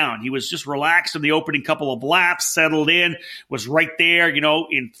calmed down. He was just relaxed in the opening couple of laps, settled in, was right there,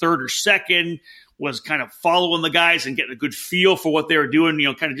 in third or second, was kind of following the guys and getting a good feel for what they were doing,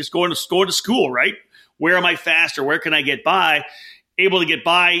 kind of just going to school, right? Where am I faster? Where can I get by? Able to get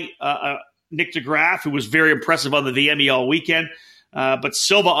by Nick DeGraff, who was very impressive on the VME all weekend. But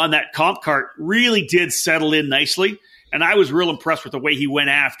Silva on that comp cart really did settle in nicely. And I was real impressed with the way he went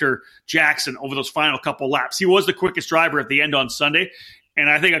after Jackson over those final couple laps. He was the quickest driver at the end on Sunday. And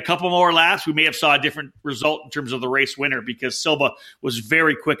I think a couple more laps, we may have saw a different result in terms of the race winner, because Silva was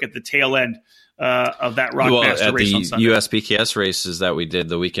very quick at the tail end of that Rockmaster race on Sunday. USPKS races that we did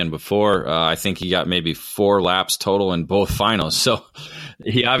the weekend before, I think he got maybe 4 laps total in both finals. So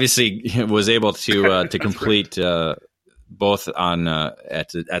he obviously was able to complete both on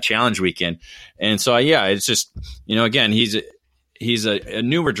at Challenge Weekend. And so, it's just, again, he's a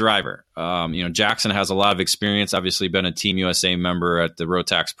newer driver. Jackson has a lot of experience, obviously been a Team USA member at the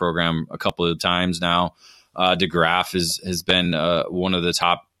Rotax program a couple of times now. DeGraff has been one of the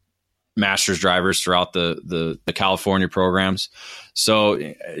top Masters drivers throughout the California programs. So,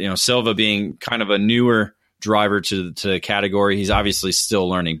 Silva being kind of a newer driver to the category, he's obviously still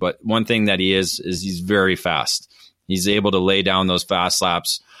learning. But one thing that he is he's very fast. He's able to lay down those fast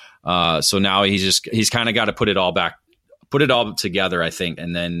laps. So now he's kind of got to put it all together, I think,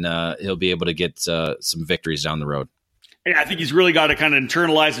 and then he'll be able to get some victories down the road. Yeah, I think he's really got to kind of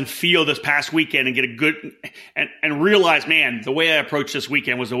internalize and feel this past weekend and get a good and realize, man, the way I approached this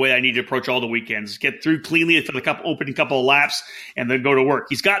weekend was the way I need to approach all the weekends. Get through cleanly for the opening couple of laps and then go to work.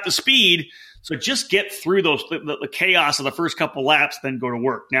 He's got the speed, so just get through the chaos of the first couple of laps, then go to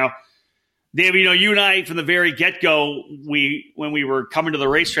work. Now, Dave, you and I, from the very get-go, when we were coming to the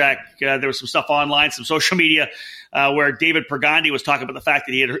racetrack, there was some stuff online, some social media, where David Pergondi was talking about the fact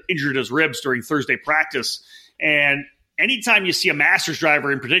that he had injured his ribs during Thursday practice. And anytime you see a Masters driver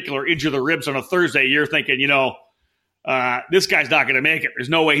in particular injure the ribs on a Thursday, you're thinking, this guy's not going to make it. There's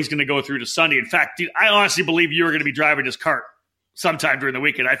no way he's going to go through to Sunday. In fact, dude, I honestly believe you were going to be driving his cart sometime during the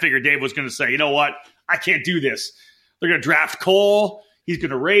weekend. I figured Dave was going to say, you know what? I can't do this. They're going to draft Cole. He's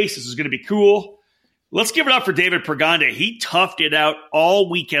going to race. This is going to be cool. Let's give it up for David Pregande. He toughed it out all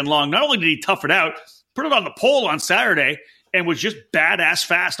weekend long. Not only did he tough it out, put it on the pole on Saturday, and was just badass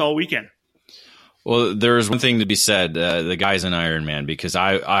fast all weekend. Well, there is one thing to be said. The guy's an Ironman, because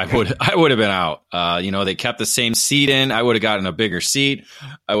I would have been out. They kept the same seat in. I would have gotten a bigger seat.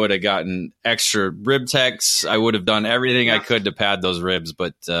 I would have gotten extra rib techs. I would have done everything I could to pad those ribs.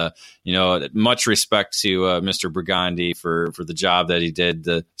 But much respect to Mr. Pregande for the job that he did.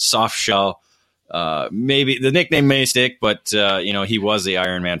 The soft shell. Maybe the nickname may stick, but he was the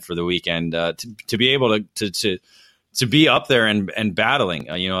Ironman for the weekend. To be able to be up there and battling,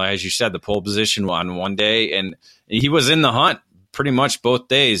 as you said, the pole position on one day, and he was in the hunt pretty much both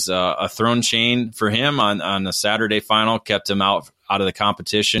days. A thrown chain for him on the Saturday final kept him out of the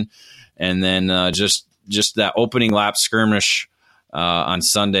competition, and then just that opening lap skirmish on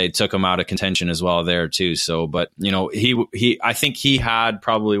Sunday took him out of contention as well there too. So, but I think he had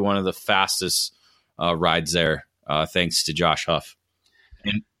probably one of the fastest rides there, thanks to Josh Huff.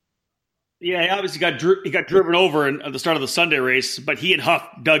 And yeah, he obviously got driven over at the start of the Sunday race, but he and Huff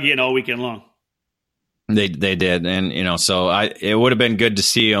dug in all weekend long. They did, and so it would have been good to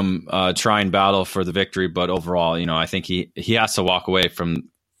see him try and battle for the victory, but overall, I think he has to walk away from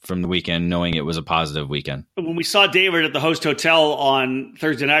the weekend knowing it was a positive weekend. When we saw David at the host hotel on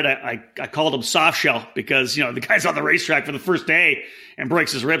Thursday night, I called him soft shell because the guy's on the racetrack for the first day and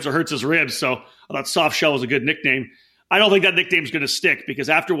breaks his ribs or hurts his ribs, so I thought soft shell was a good nickname. I don't think that nickname's going to stick, because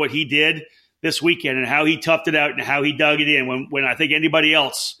after what he did this weekend and how he toughed it out and how he dug it in, when I think anybody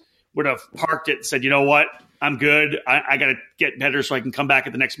else would have parked it and said, you know what, I'm good. I got to get better so I can come back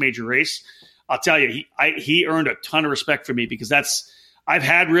at the next major race. I'll tell you, he earned a ton of respect from me, because I've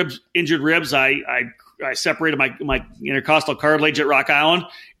had injured ribs. I separated my intercostal cartilage at Rock Island,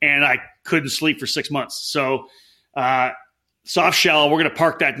 and I couldn't sleep for 6 months. So soft shell, we're going to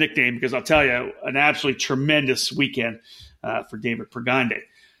park that nickname, because I'll tell you, an absolutely tremendous weekend for David Pregande.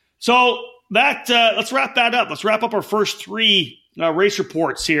 So let's wrap that up. Let's wrap up our first three race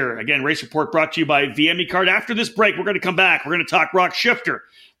reports here. Again, race report brought to you by VME Card. After this break, we're going to come back. We're going to talk Rock Shifter.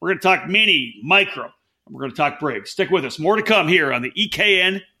 We're going to talk Mini, Micro, and we're going to talk Briggs. Stick with us. More to come here on the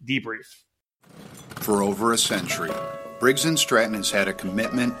EKN Debrief. For over a century, Briggs & Stratton has had a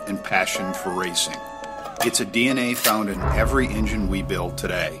commitment and passion for racing. It's a DNA found in every engine we build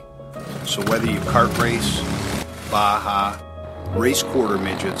today. So whether you kart race, Baja, race quarter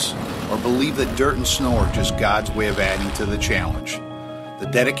midgets, or believe that dirt and snow are just God's way of adding to the challenge, the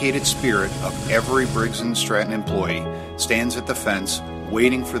dedicated spirit of every Briggs & Stratton employee stands at the fence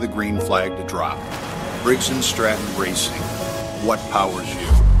waiting for the green flag to drop. Briggs & Stratton Racing. What powers you?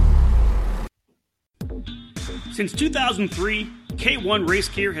 Since 2003, K1 Race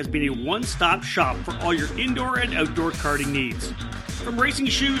Gear has been a one-stop shop for all your indoor and outdoor karting needs. From racing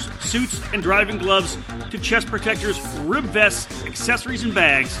shoes, suits, and driving gloves to chest protectors, rib vests, accessories, and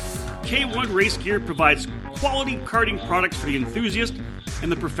bags, K1 Race Gear provides quality karting products for the enthusiast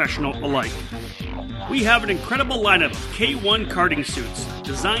and the professional alike. We have an incredible lineup of K1 karting suits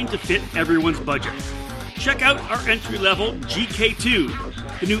designed to fit everyone's budget. Check out our entry-level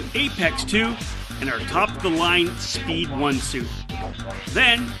GK2, the new Apex 2, and our top-of-the-line Speed 1 suit.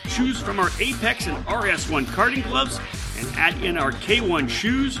 Then, choose from our Apex and RS1 karting gloves and add in our K1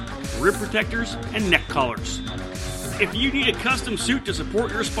 shoes, rib protectors, and neck collars. If you need a custom suit to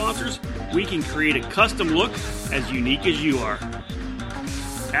support your sponsors, we can create a custom look as unique as you are.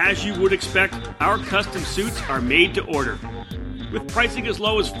 As you would expect, our custom suits are made to order. With pricing as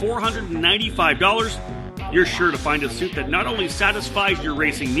low as $495, you're sure to find a suit that not only satisfies your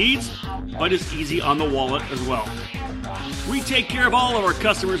racing needs, but is easy on the wallet as well. We take care of all of our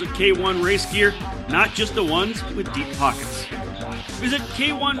customers at K1 Race Gear, not just the ones with deep pockets. Visit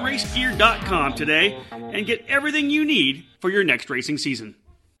K1RaceGear.com today and get everything you need for your next racing season.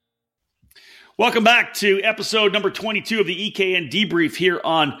 Welcome back to episode number 22 of the EKN Debrief here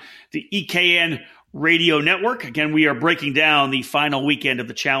on the EKN Radio Network. Again, we are breaking down the final weekend of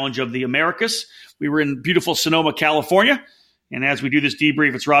the Challenge of the Americas. We were in beautiful Sonoma, California. And as we do this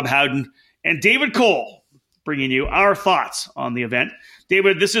debrief, it's Rob Howden and David Cole bringing you our thoughts on the event.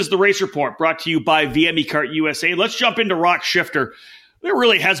 David, this is the race report brought to you by VME Kart USA. Let's jump into Rock Shifter. There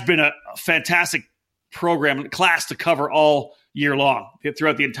really has been a fantastic program, class to cover all year long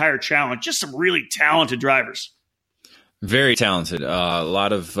throughout the entire challenge. Just some really talented drivers. Very talented. A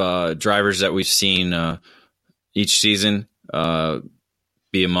lot of drivers that we've seen each season.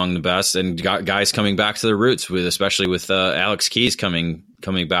 be among the best, and guys coming back to their roots, especially with Alex Keys coming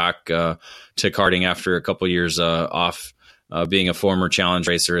back to karting after a couple years off, being a former challenge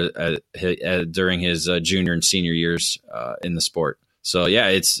racer during his junior and senior years in the sport. So yeah,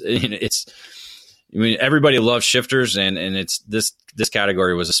 it's. I mean, everybody loves shifters, and it's this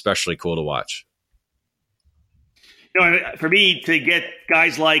category was especially cool to watch. For me, to get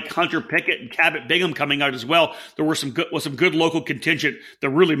guys like Hunter Pickett and Cabot Bingham coming out as well, there was some good local contingent that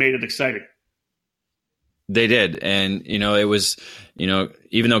really made it exciting. They did, and it was,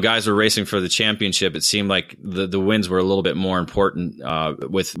 even though guys were racing for the championship, it seemed like the wins were a little bit more important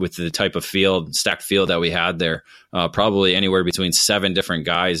with the type of stacked field that we had there. Probably anywhere between 7 different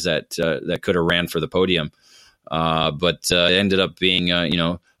guys that could have ran for the podium, but it ended up being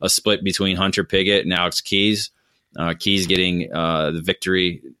a split between Hunter Pickett and Alex Keys. Keys getting the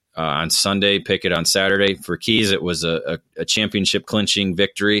victory on Sunday, Pickett on Saturday. For Keys, it was a championship clinching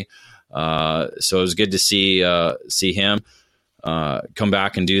victory. So it was good to see him come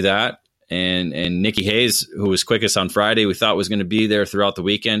back and do that. And Nicky Hayes, who was quickest on Friday, we thought was going to be there throughout the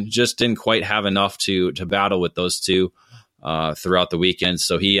weekend, just didn't quite have enough to battle with those two throughout the weekend.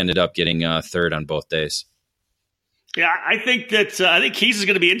 So he ended up getting third on both days. Yeah, I think Keys is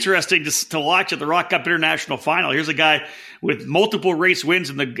going to be interesting to watch at the Rock Cup International Final. Here's a guy with multiple race wins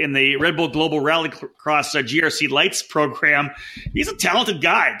in the Red Bull Global Rallycross GRC Lights program. He's a talented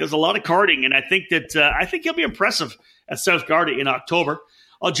guy, does a lot of karting, and I think he'll be impressive at South Garda in October.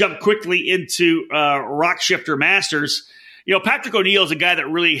 I'll jump quickly into Rock Shifter Masters. Patrick O'Neill is a guy that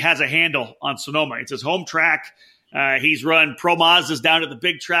really has a handle on Sonoma. It's his home track. He's run Pro Mazdas down at the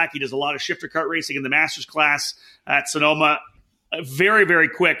big track. He does a lot of shifter kart racing in the Masters class at Sonoma. Very, very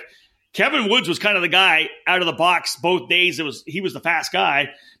quick. Kevin Woods was kind of the guy out of the box both days. He was the fast guy.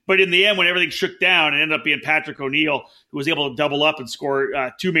 But in the end, when everything shook down, it ended up being Patrick O'Neill, who was able to double up and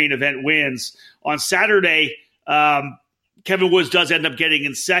score 2 main event wins. On Saturday, Kevin Woods does end up getting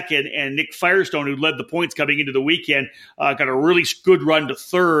in second, and Nick Firestone, who led the points coming into the weekend, got a really good run to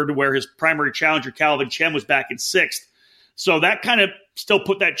third, where his primary challenger, Calvin Chen, was back in sixth. So that kind of still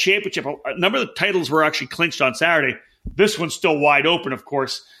put that championship. A number of the titles were actually clinched on Saturday. This one's still wide open, of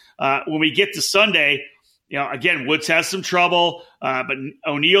course. When we get to Sunday, again, Woods has some trouble, but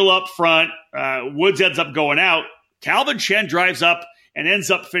O'Neill up front. Woods ends up going out. Calvin Chen drives up and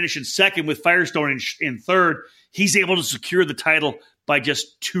ends up finishing second with Firestone in third. He's able to secure the title by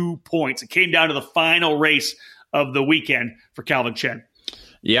just 2 points. It came down to the final race of the weekend for Calvin Chen.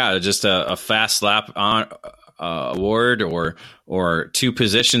 Yeah, just a fast lap on award or 2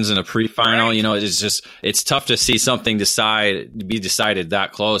 positions in a pre-final. Right. It's tough to see something be decided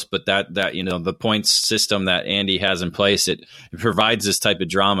that close, but that the points system that Andy has in place, it provides this type of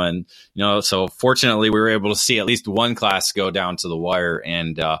drama. And so fortunately we were able to see at least one class go down to the wire.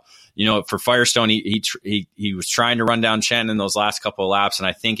 And for Firestone, he was trying to run down Chen in those last couple of laps, and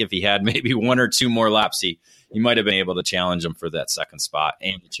I think if he had maybe 1 or 2 more laps, he might have been able to challenge him for that second spot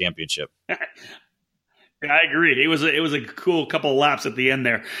and the championship. Yeah, I agree. It was a cool couple of laps at the end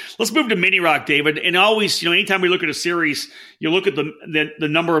there. Let's move to Mini Rock, David. And always, anytime we look at a series, you look at the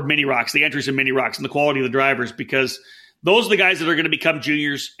number of Mini Rocks, the entries in Mini Rocks, and the quality of the drivers, because those are the guys that are going to become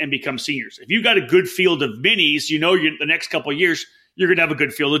juniors and become seniors. If you've got a good field of minis, the next couple of years you're going to have a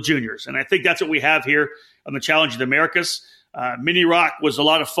good field of juniors. And I think that's what we have here on the Challenge of the Americas. Mini Rock was a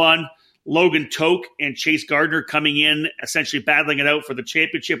lot of fun. Logan Toke and Chase Gardner coming in, essentially battling it out for the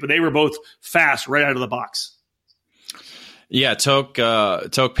championship, and they were both fast right out of the box. Yeah, Toke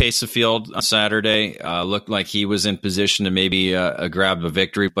paced the field on Saturday. Looked like he was in position to maybe grab a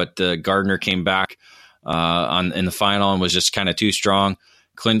victory, but Gardner came back in the final and was just kind of too strong.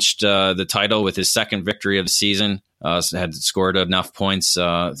 Clinched the title with his second victory of the season. Had scored enough points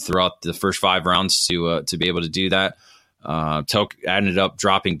throughout the first 5 rounds to be able to do that. Toke ended up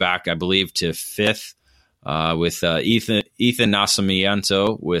dropping back, I believe, to 5th with Ethan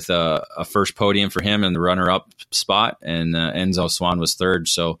Nascimento with a first podium for him in the runner-up spot, and Enzo Swan was 3rd.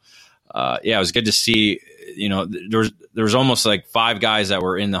 So, it was good to see. There was almost like 5 guys that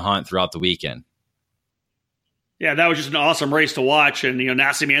were in the hunt throughout the weekend. Yeah, that was just an awesome race to watch. And,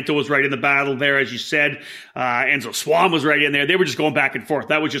 Nascimento was right in the battle there, as you said. Enzo Swan was right in there. They were just going back and forth.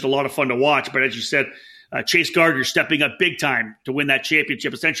 That was just a lot of fun to watch. But as you said, Chase Gardner stepping up big time to win that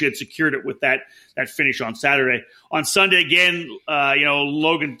championship. Essentially had secured it with that finish on Saturday. On Sunday, again,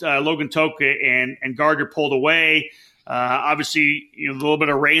 Logan Toke and Gardner pulled away. Obviously, a little bit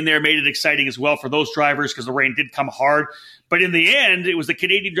of rain there made it exciting as well for those drivers because the rain did come hard. But in the end, it was the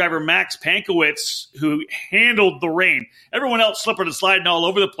Canadian driver Max Pankowitz who handled the rain. Everyone else slipping and sliding all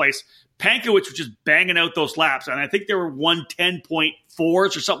over the place. Pankowitz was just banging out those laps, and I think they were 110.4s or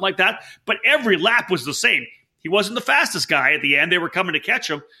something like that, but every lap was the same. He wasn't the fastest guy at the end. They were coming to catch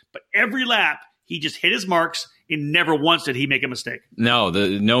him, but every lap he just hit his marks, and never once did he make a mistake. No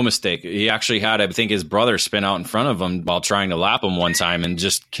mistake. He actually had, I think, his brother spin out in front of him while trying to lap him one time, and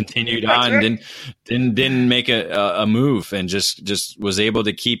just continued on. Right. Didn't make a move, and just was able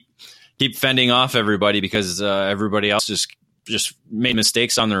to keep fending off everybody because everybody else just made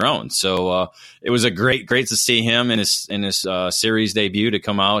mistakes on their own. So it was great to see him in his series debut to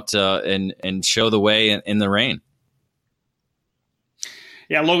come out and show the way in the rain.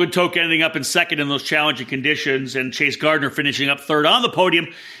 Yeah, Logan Toke ending up in second in those challenging conditions, and Chase Gardner finishing up third on the podium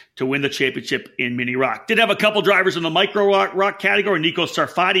to win the championship in Mini Rock. Did have a couple drivers in the micro rock category. Nico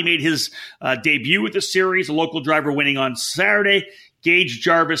Sarfati made his debut with the series, a local driver winning on Saturday. Gage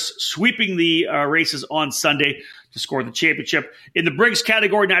Jarvis sweeping the races on Sunday to score the championship. In the Briggs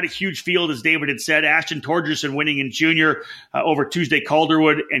category, not a huge field, as David had said. Ashton Torgerson winning in junior over Tuesday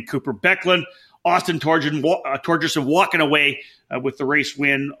Calderwood and Cooper Becklin. Austin Torgerson walking away with the race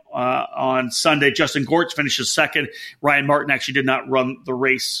win on Sunday. Justin Gortz finishes second. Ryan Martin actually did not run the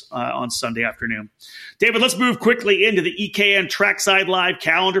race on Sunday afternoon. David, let's move quickly into the EKN Trackside Live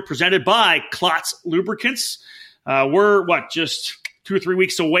calendar presented by Klotz Lubricants. We're, just 2 or 3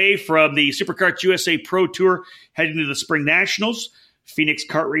 weeks away from the SuperKarts USA Pro Tour heading to the Spring Nationals. Phoenix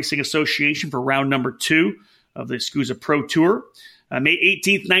Kart Racing Association for round number 2 of the SCUSA Pro Tour. May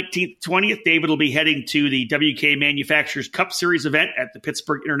 18th, 19th, 20th, David will be heading to the WK Manufacturers Cup Series event at the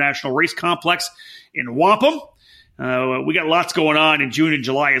Pittsburgh International Race Complex in Wampum. We got lots going on in June and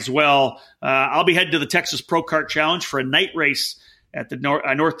July as well. I'll be heading to the Texas Pro Kart Challenge for a night race at the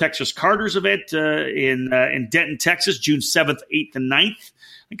North Texas Karters event in Denton, Texas, June 7th, 8th, and 9th.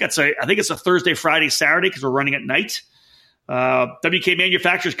 I think it's a Thursday, Friday, Saturday because we're running at night. WK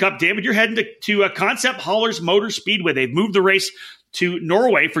Manufacturers Cup, David, you're heading to Concept Haulers Motor Speedway. They've moved the race to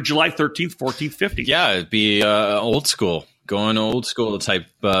Norway for July 13th, 14th, 15th. Yeah, it'd be old school type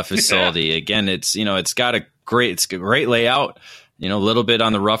facility. Yeah. Again, it's got a great layout, a little bit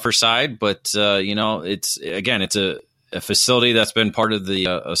on the rougher side, but it's a facility that's been part of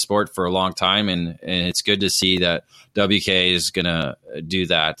the sport for a long time, and it's good to see that WK is going to do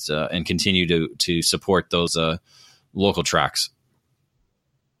that and continue to support those local tracks.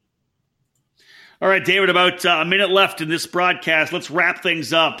 All right, David, about a minute left in this broadcast. Let's wrap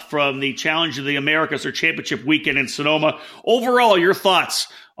things up from the Challenge of the Americas or Championship weekend in Sonoma. Overall, your thoughts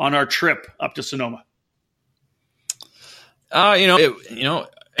on our trip up to Sonoma?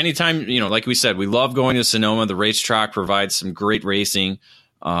 Anytime, like we said, we love going to Sonoma. The racetrack provides some great racing.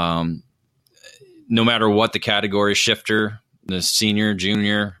 No matter what the category, shifter, the senior,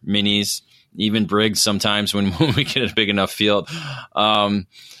 junior, minis, even Briggs sometimes when we get a big enough field.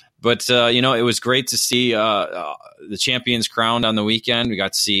 But it was great to see the champions crowned on the weekend. We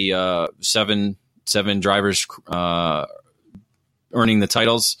got to see seven drivers earning the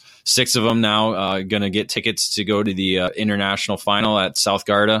titles. 6 of them now going to get tickets to go to the international final at South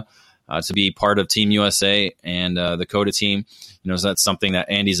Garda to be part of Team USA and the COTA team. So that's something that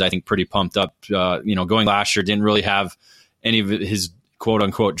Andy's, I think, pretty pumped up. Going last year, didn't really have any of his quote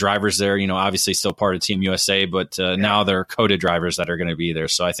unquote drivers there, obviously still part of Team USA, but now they're COTA drivers that are going to be there.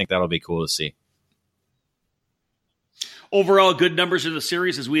 So I think that'll be cool to see. Overall, good numbers in the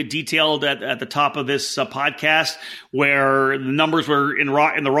series, as we had detailed at the top of this podcast, where the numbers were in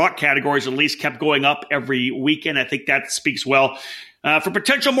the rock categories at least kept going up every weekend. I think that speaks well for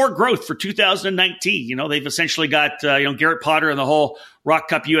potential more growth for 2019. They've essentially got Garrett Potter and the whole Rock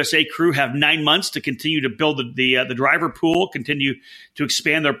Cup USA crew have 9 months to continue to build the driver pool, continue to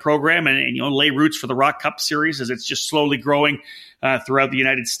expand their program, and lay roots for the Rock Cup Series as it's just slowly growing throughout the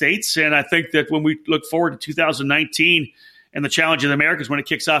United States. And I think that when we look forward to 2019 and the Challenge of the Americas when it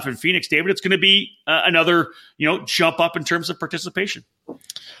kicks off in Phoenix, David, it's going to be another jump up in terms of participation.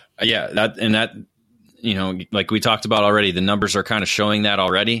 Like we talked about already, the numbers are kind of showing that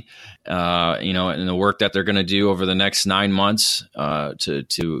already, and the work that they're going to do over the next 9 months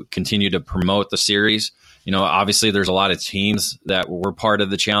to continue to promote the series. Obviously there's a lot of teams that were part of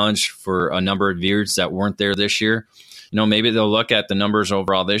the challenge for a number of years that weren't there this year. Maybe they'll look at the numbers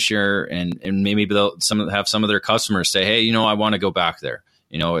overall this year and maybe they'll have some of their customers say, hey, I want to go back there.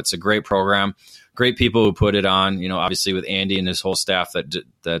 It's a great program, great people who put it on, obviously with Andy and his whole staff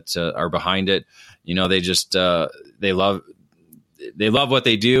that are behind it. They just, they love what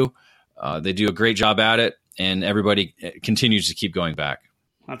they do. They do a great job at it, and everybody continues to keep going back.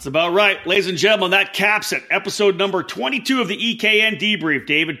 That's about right. Ladies and gentlemen, that caps it. Episode number 22 of the EKN Debrief.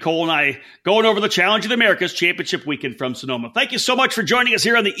 David Cole and I going over the Challenge of the Americas Championship Weekend from Sonoma. Thank you so much for joining us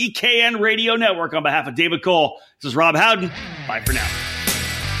here on the EKN Radio Network. On behalf of David Cole, this is Rob Howden. Bye for now.